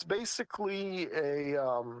 and it's basically a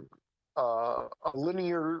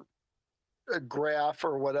linear graph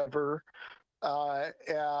or whatever. And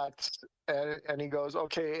he goes,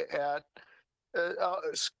 okay,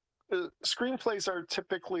 screenplays are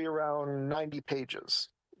typically around 90 pages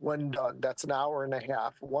when done. That's an hour and a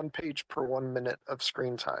half, 1 page per 1 minute of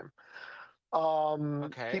screen time.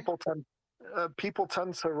 Okay. People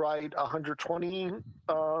tend to write 120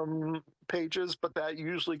 pages, but that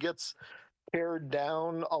usually gets pared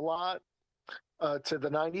down a lot to the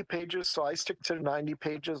 90 pages. So I stick to 90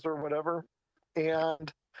 pages or whatever.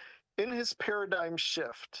 And in his paradigm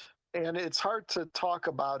shift, and it's hard to talk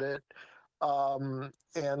about it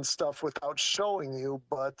and stuff without showing you,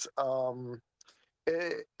 but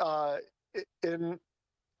at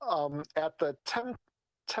the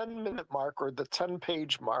 10-minute mark or the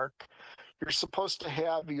 10-page mark, you're supposed to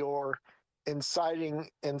have your inciting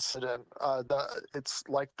incident. It's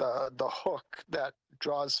like the hook that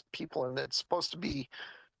draws people in. It's supposed to be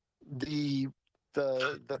the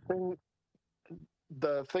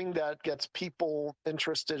thing that gets people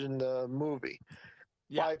interested in the movie.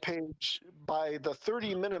 Yeah. By the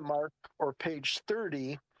 30-minute mark or page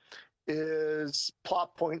 30 is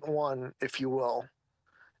plot point 1, if you will.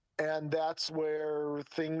 And that's where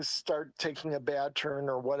things start taking a bad turn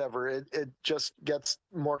or whatever. It just gets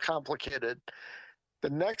more complicated. The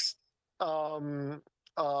next marker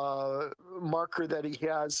that he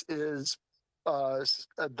has is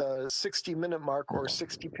the 60-minute mark or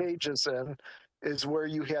 60 pages in is where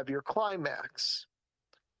you have your climax.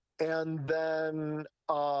 And then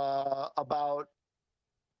about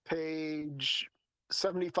page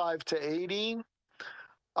 75 to 80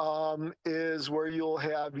 is where you'll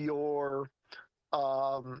have your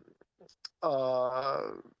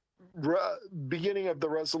beginning of the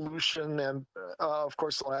resolution, and of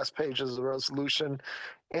course the last page is the resolution.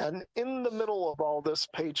 And in the middle of all this,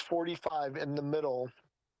 page 45 in the middle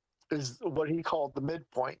is what he called the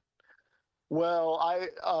midpoint. Well,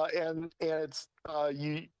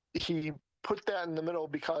 he put that in the middle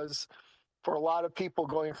because for a lot of people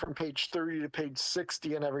going from page 30 to page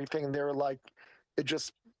 60 and everything, they're like,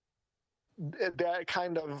 that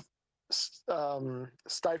kind of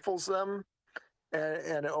stifles them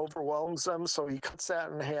and it overwhelms them. So he cuts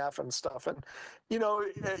that in half and stuff. And,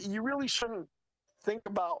 you really shouldn't think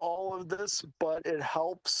about all of this, but it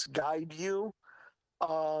helps guide you.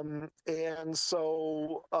 And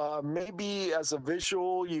so maybe as a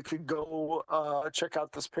visual, you could go check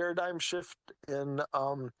out this paradigm shift in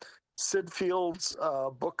Sid Field's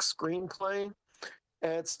book Screenplay.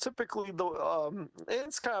 And it's typically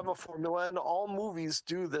it's kind of a formula, and all movies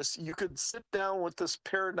do this. You could sit down with this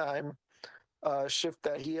paradigm shift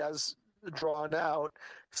that he has drawn out,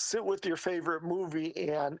 sit with your favorite movie,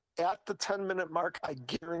 and at the 10-minute mark, I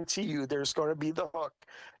guarantee you there's going to be the hook.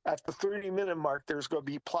 At the 30-minute mark, there's going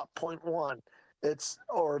to be plot point 1.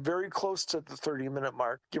 Or very close to the 30-minute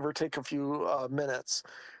mark, give or take a few minutes.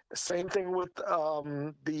 Same thing with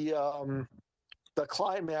the the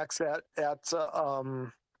climax or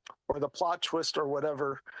the plot twist or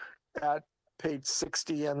whatever at page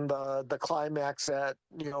 60, and the climax at,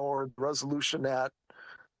 or resolution at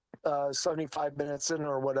 75 minutes in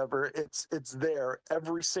or whatever. It's there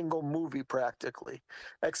every single movie practically,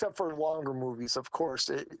 except for longer movies, of course.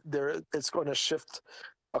 It's going to shift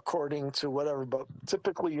according to whatever, but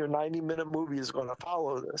typically your 90-minute movie is going to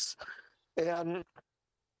follow this. And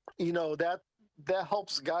that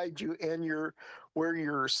helps guide you. And where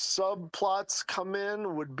your subplots come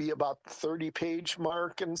in would be about the 30-page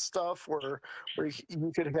mark and stuff, where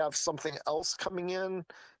you could have something else coming in,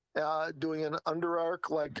 doing an under arc,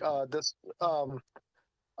 like this uh,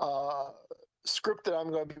 script that I'm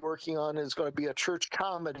going to be working on is going to be a church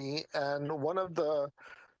comedy, and one of the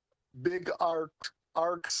big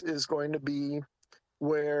arcs is going to be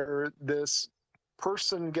where this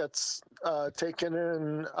person gets taken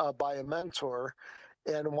in by a mentor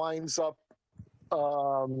and winds up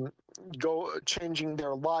changing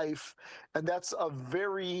their life. And that's a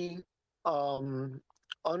very the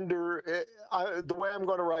way I'm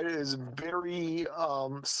going to write it is very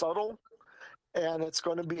subtle, and it's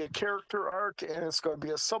going to be a character arc, and it's going to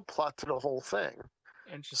be a subplot to the whole thing.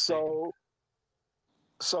 Interesting.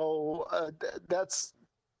 So that's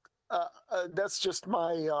just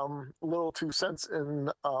my little 2 cents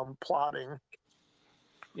in plotting.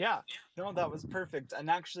 Yeah, no, that was perfect.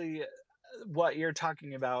 And actually, what you're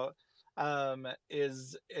talking about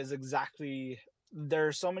is exactly. There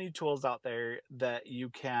are so many tools out there that you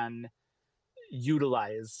can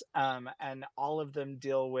utilize, and all of them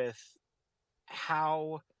deal with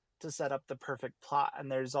how to set up the perfect plot.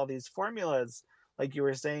 And there's all these formulas, like you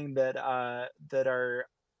were saying, that are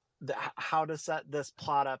how to set this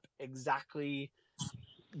plot up exactly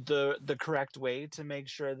the correct way to make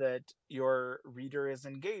sure that your reader is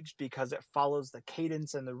engaged, because it follows the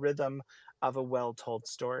cadence and the rhythm of a well-told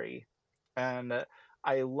story. And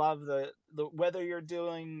I love the whether you're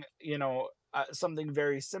doing something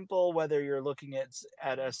very simple, whether you're looking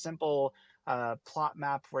at a simple plot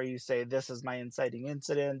map where you say, this is my inciting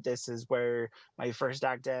incident, this is where my first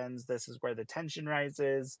act ends, this is where the tension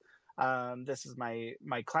rises, this is my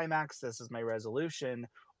climax, this is my resolution.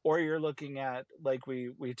 Or you're looking at, like we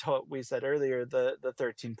said earlier, the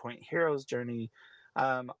 13-point hero's journey.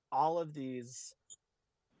 All of these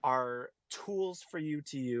are tools for you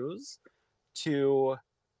to use to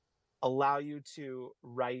allow you to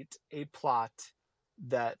write a plot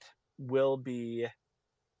that will be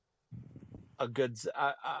a good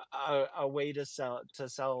a way to sell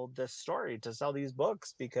this story, to sell these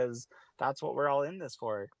books, because that's what we're all in this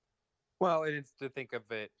for. Well, and it's to think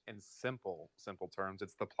of it in simple terms.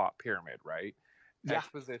 It's the plot pyramid, right? Yeah.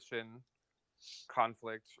 Exposition,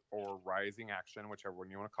 conflict, or rising action, whichever one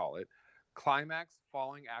you want to call it. Climax,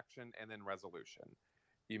 falling action, and then resolution.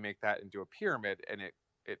 You make that into a pyramid, and it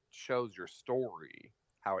shows your story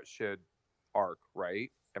how it should arc, right?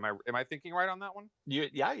 Am I thinking right on that one?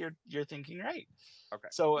 You're thinking right. Okay.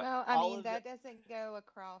 So Well, I mean, that doesn't go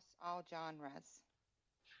across all genres.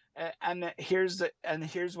 And here's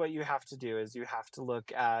what you have to do is you have to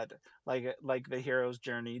look at, like the hero's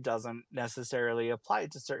journey doesn't necessarily apply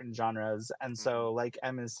to certain genres. And so, like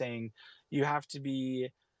Em is saying, you have to be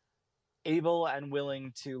able and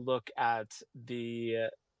willing to look at the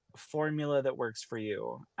formula that works for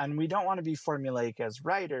you. And we don't want to be formulaic as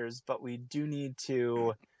writers, but we do need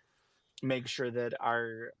to make sure that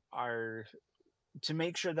our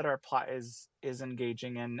plot is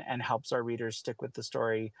engaging and helps our readers stick with the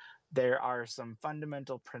story. There are some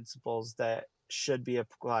fundamental principles that should be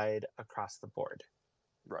applied across the board.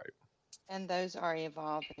 Right. And those are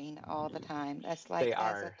evolving all the time. That's like,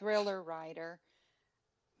 as a thriller writer,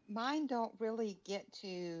 mine don't really get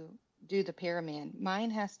to do the pyramid. Mine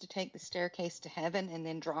has to take the staircase to heaven and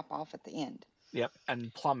then drop off at the end. Yep,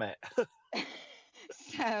 and plummet.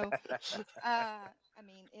 So, I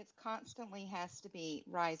mean, it's constantly has to be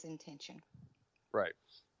rise in tension. Right.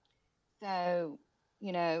 So,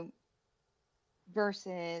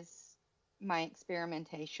 versus my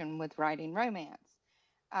experimentation with writing romance.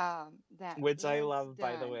 Which I love,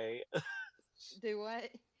 by the way. Do what?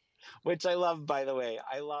 Which I love, by the way.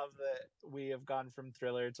 I love that we have gone from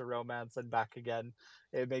thriller to romance and back again.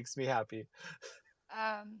 It makes me happy.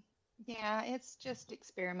 Yeah, it's just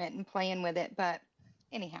experiment and playing with it. But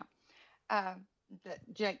anyhow,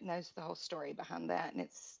 Jake knows the whole story behind that, and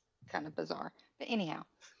it's kind of bizarre. But anyhow,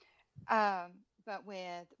 but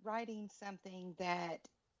with writing something that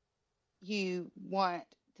you want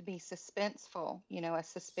to be suspenseful, a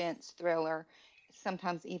suspense thriller,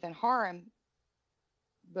 sometimes even horror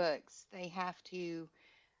books, they have to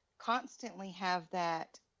constantly have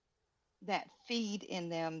that that feed in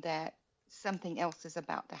them that something else is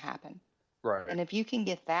about to happen. Right. And if you can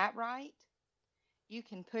get that right, you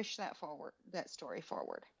can push that forward, that story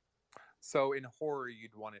forward. So in horror,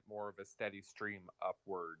 you'd want it more of a steady stream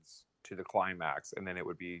upwards to the climax, and then it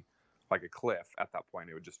would be like a cliff at that point.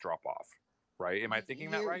 It would just drop off. Right? Am I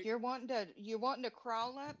thinking that right? You're wanting to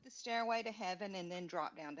crawl up the stairway to heaven and then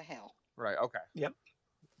drop down to hell. Right. Okay. Yep.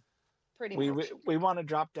 Pretty We much. we want to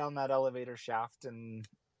drop down that elevator shaft and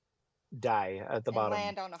die at the And bottom.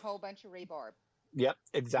 land on a whole bunch of rebarb. Yep,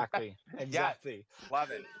 exactly. Exactly.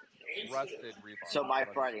 Love it. Rusted rebar. So my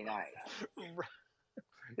Friday night.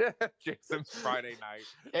 Yeah, Jason's Friday night.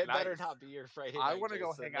 It Nice. better not be your Friday night. I want to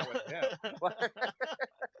go hang out with him.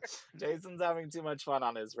 Jason's having too much fun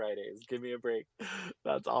on his Fridays. Give me a break.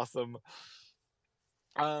 That's awesome.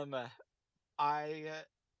 The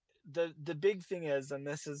big thing is, and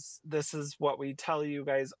this is what we tell you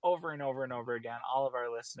guys over and over and over again, all of our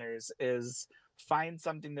listeners, is find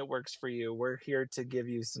something that works for you. We're here to give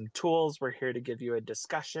you some tools. We're here to give you a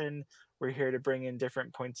discussion. We're here to bring in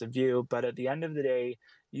different points of view. But at the end of the day,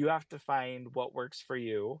 you have to find what works for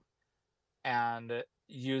you and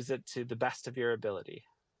use it to the best of your ability.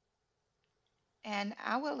 And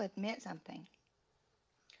I will admit something.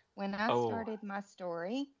 When I started my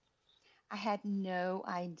story, I had no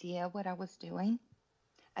idea what I was doing.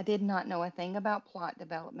 I did not know a thing about plot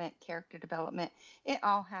development, character development. It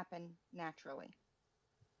all happened naturally.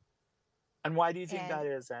 And why do you think that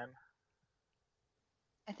is, Em?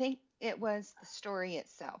 I think it was the story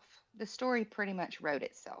itself. The story pretty much wrote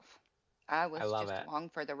itself. I was just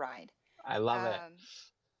along for the ride. I love it.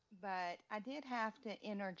 But I did have to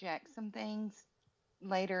interject some things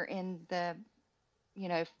later in the,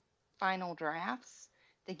 final drafts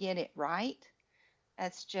to get it right.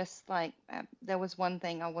 It's just like there was one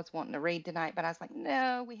thing I was wanting to read tonight, but I was like,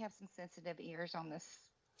 no, we have some sensitive ears on this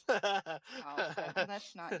call, so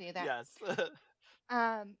let's not do that. Yes.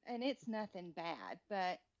 And it's nothing bad,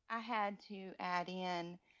 but I had to add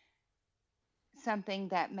in something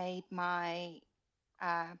that made my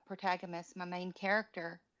protagonist, my main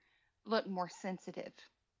character, look more sensitive.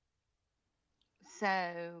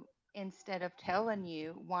 So instead of telling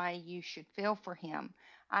you why you should feel for him,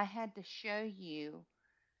 I had to show you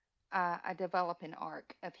a developing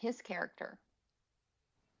arc of his character,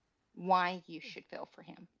 why you should feel for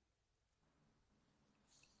him.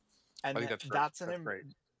 And I think that's great.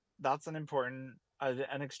 That's an important,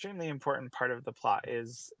 an extremely important part of the plot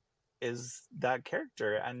is that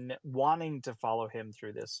character and wanting to follow him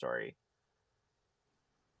through this story.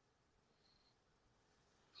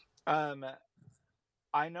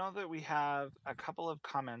 I know that we have a couple of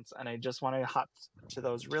comments, and I just want to hop to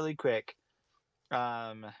those really quick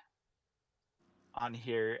on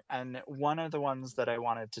here. And one of the ones that I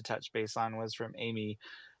wanted to touch base on was from Amy.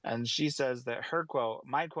 And she says that her quote,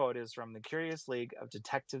 my quote, is from The Curious League of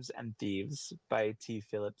Detectives and Thieves by T.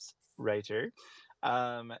 Phillips Writer.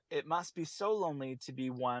 It must be so lonely to be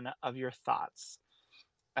one of your thoughts.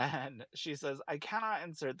 And she says, I cannot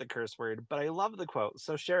insert the curse word, but I love the quote,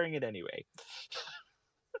 so sharing it anyway.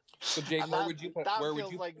 So Jake, where would you put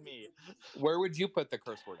like me. Where would you put the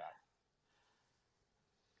curse word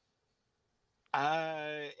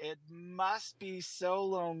at? It must be so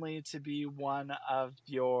lonely to be one of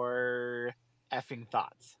your effing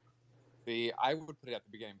thoughts. See, I would put it at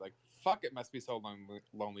the beginning, like, fuck, it must be so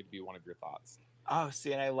lonely to be one of your thoughts. Oh,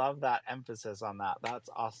 see, and I love that emphasis on that. That's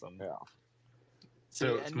awesome. Yeah.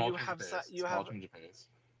 So and small you change have of pace. small change of pace.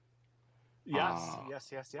 Yes.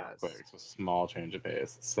 Quick, so small change of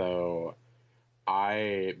pace. So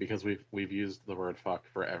because we've used the word fuck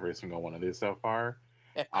for every single one of these so far.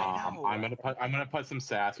 I know. I'm gonna put some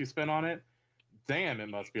sassy spin on it. Damn, it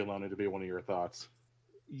must be lonely to be one of your thoughts.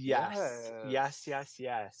 Yes.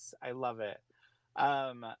 I love it.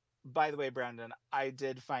 By the way, Brandon, I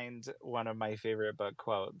did find one of my favorite book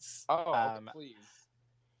quotes. Oh, please.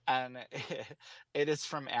 And it is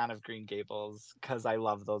from Anne of Green Gables, because I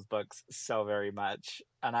love those books so very much.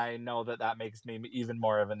 And I know that makes me even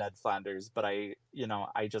more of a Ned Flanders, but I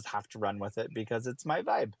just have to run with it because it's my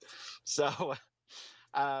vibe. So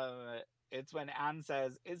it's when Anne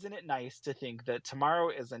says, isn't it nice to think that tomorrow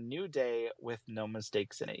is a new day with no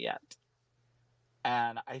mistakes in it yet?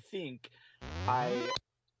 And I think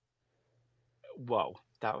whoa,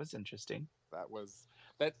 that was interesting.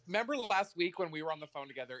 Remember last week when we were on the phone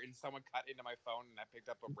together and someone cut into my phone and I picked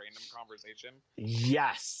up a random conversation?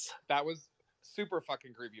 Yes. That was super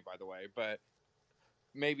fucking creepy, by the way, but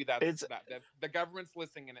maybe that's the government's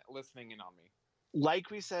listening in on me.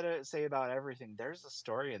 Like we say about everything, there's a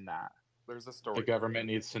story in that. There's a story. The government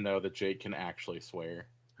needs to know that Jake can actually swear.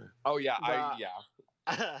 Oh yeah,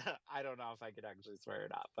 I don't know if I could actually swear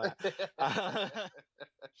it up, but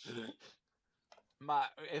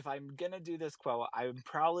if I'm gonna do this quote, I'm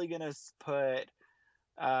probably gonna put,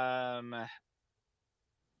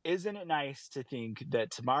 "Isn't it nice to think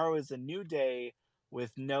that tomorrow is a new day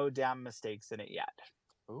with no damn mistakes in it yet?"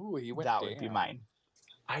 Ooh, he went That would be mine.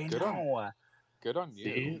 I Good know. Good on you.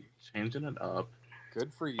 See, changing it up.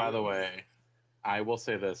 Good for you. By the way, I will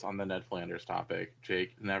say this on the Ned Flanders topic.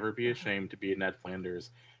 Jake, never be ashamed to be Ned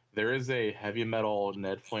Flanders. There is a heavy metal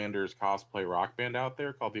Ned Flanders cosplay rock band out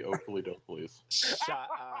there called the Oakley Dokleys. Shut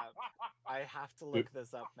up. I have to look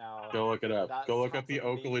this up now. Go look it up. That Go look up the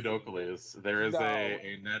sounds Oakley amazing. Dokleys. There is No.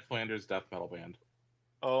 a Ned Flanders death metal band.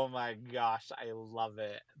 Oh my gosh, I love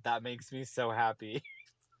it. That makes me so happy.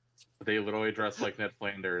 They literally dress like Ned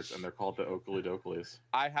Flanders, and they're called the Oakley Dokleys.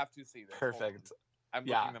 I have to see this. Hold Perfect. on. I'm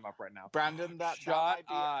Yeah. looking them up right now. Brandon, that Shut might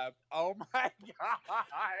be... up. Oh my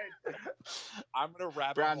god. I'm gonna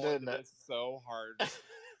wrap Brandon, this so hard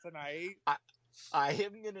tonight. I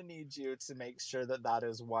am going to need you to make sure that that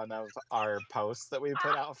is one of our posts that we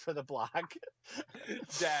put out for the blog.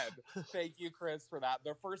 Dead. Thank you, Chris, for that.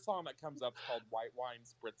 The first song that comes up is called White Wine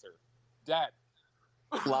Spritzer. Dead.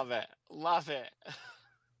 Love it. Love it.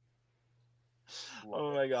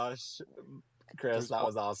 Oh my gosh. Chris, that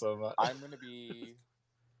was awesome. I'm going to be...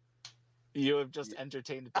 You have just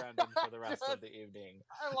entertained Brandon for the rest of the evening.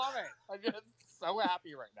 I love it. I'm just so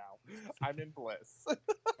happy right now. I'm in bliss.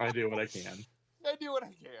 I do what I can. I do what I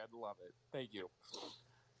can. Love it. Thank you.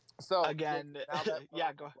 So again, now that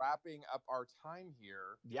yeah, go ahead. Wrapping up our time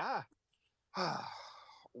here. Yeah.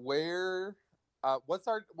 Where? What's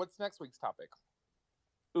next week's topic?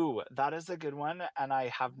 Ooh, that is a good one, and I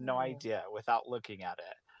have no idea without looking at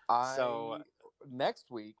it. Next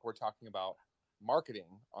week we're talking about marketing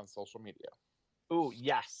on social media. Ooh,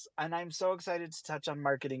 yes. And I'm so excited to touch on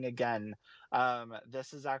marketing again.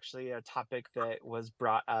 This is actually a topic that was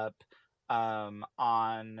brought up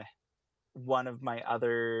on one of my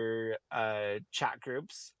other chat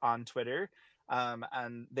groups on Twitter.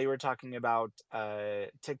 And they were talking about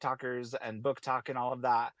TikTokers and book talk and all of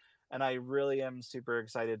that. And I really am super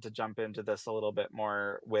excited to jump into this a little bit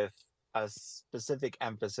more with a specific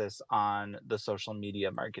emphasis on the social media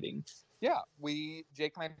marketing. Yeah,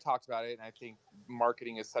 Jake and I talked about it, and I think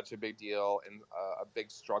marketing is such a big deal and a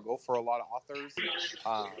big struggle for a lot of authors.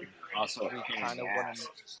 Also, we kind of want to.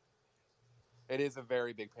 It is a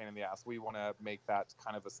very big pain in the ass. We want to make that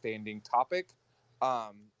kind of a standing topic,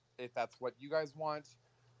 if that's what you guys want,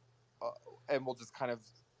 and we'll just kind of.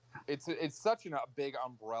 It's such a big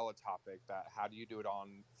umbrella topic that how do you do it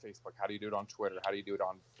on Facebook? How do you do it on Twitter? How do you do it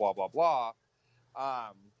on blah blah blah?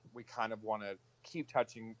 We kind of want to keep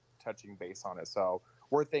touching base on it. So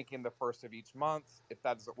we're thinking the first of each month. If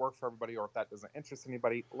that doesn't work for everybody, or if that doesn't interest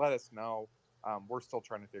anybody, let us know. We're still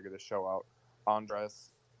trying to figure this show out.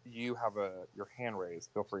 Andres, you have your hand raised.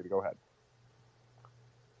 Feel free to go ahead.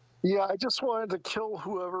 Yeah, I just wanted to kill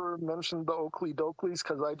whoever mentioned the Oakley Dokleys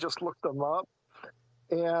because I just looked them up.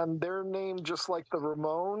 And they're named just like the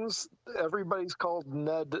Ramones. Everybody's called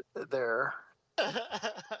Ned there.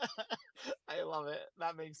 I love it.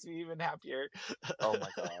 That makes me even happier. Oh my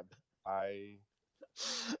god.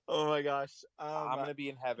 Oh my gosh. I'm going to be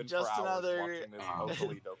in heaven just for hours another, watching this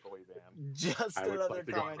Oakley Dokleys band. Just another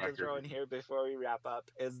comment to throw in here before we wrap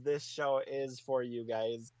up is this show is for you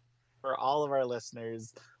guys, for all of our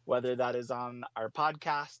listeners, whether that is on our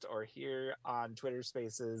podcast or here on Twitter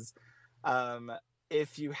Spaces.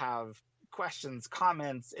 If you have questions,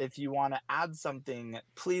 comments, if you want to add something,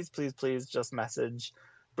 please just message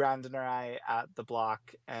Brandon or I at the block,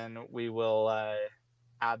 and we will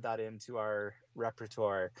add that into our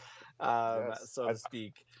repertoire, so to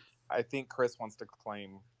speak. I think Chris wants to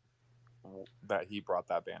claim that he brought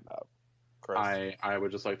that band up. Chris? I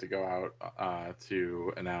would just like to go out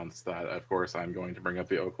to announce that, of course, I'm going to bring up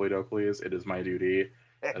the Oakley Dokleys. It is my duty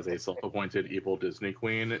as a self-appointed evil Disney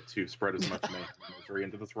queen to spread as much misery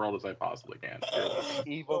into this world as I possibly can.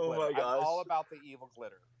 Evil glitter. My gosh. I'm all about the evil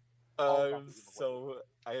glitter. I'm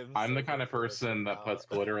the kind of person that puts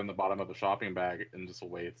glitter in the bottom of a shopping bag and just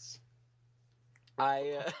waits.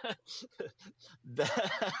 That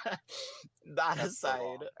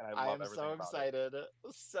aside, I am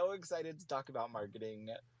so excited to talk about marketing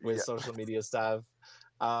with social media stuff.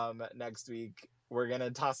 Next week, we're going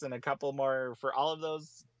to toss in a couple more for all of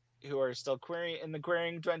those who are still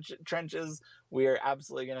querying trenches. We are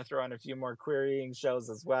absolutely going to throw in a few more querying shows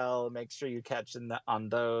as well. Make sure you catch on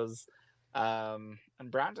those. And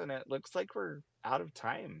Brandon, it looks like we're out of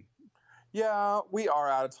time. Yeah, we are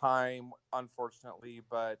out of time, unfortunately,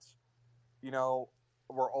 but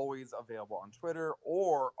we're always available on Twitter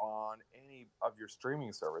or on any of your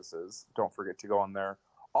streaming services. Don't forget to go on there.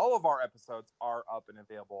 All of our episodes are up and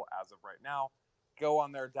available as of right now. Go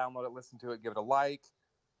on there, download it, listen to it, give it a like.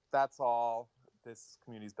 That's all. This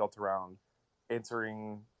community is built around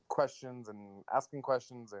answering questions and asking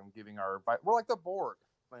questions and giving our advice. We're like the Borg.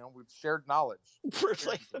 We've shared knowledge. We're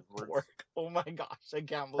like the Borg. Oh my gosh, I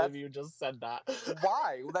can't believe you just said that.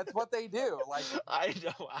 Why? That's what they do. Like I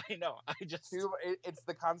know. It's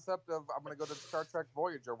the concept of I'm going to go to Star Trek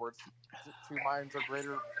Voyager, where it's two minds are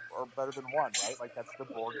greater or better than one, right? Like that's the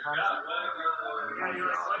Borg concept.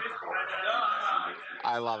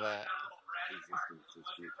 I love it.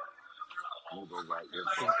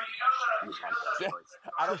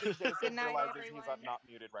 I don't think Jason Good night, realizes everyone. he's not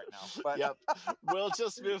muted right now. But Yep, we'll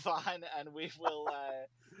just move on, and we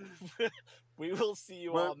will see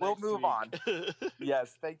you all next we'll move week. on.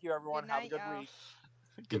 Yes, thank you everyone. Good Have a night, good y'all. week.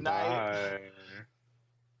 Good night. Goodbye.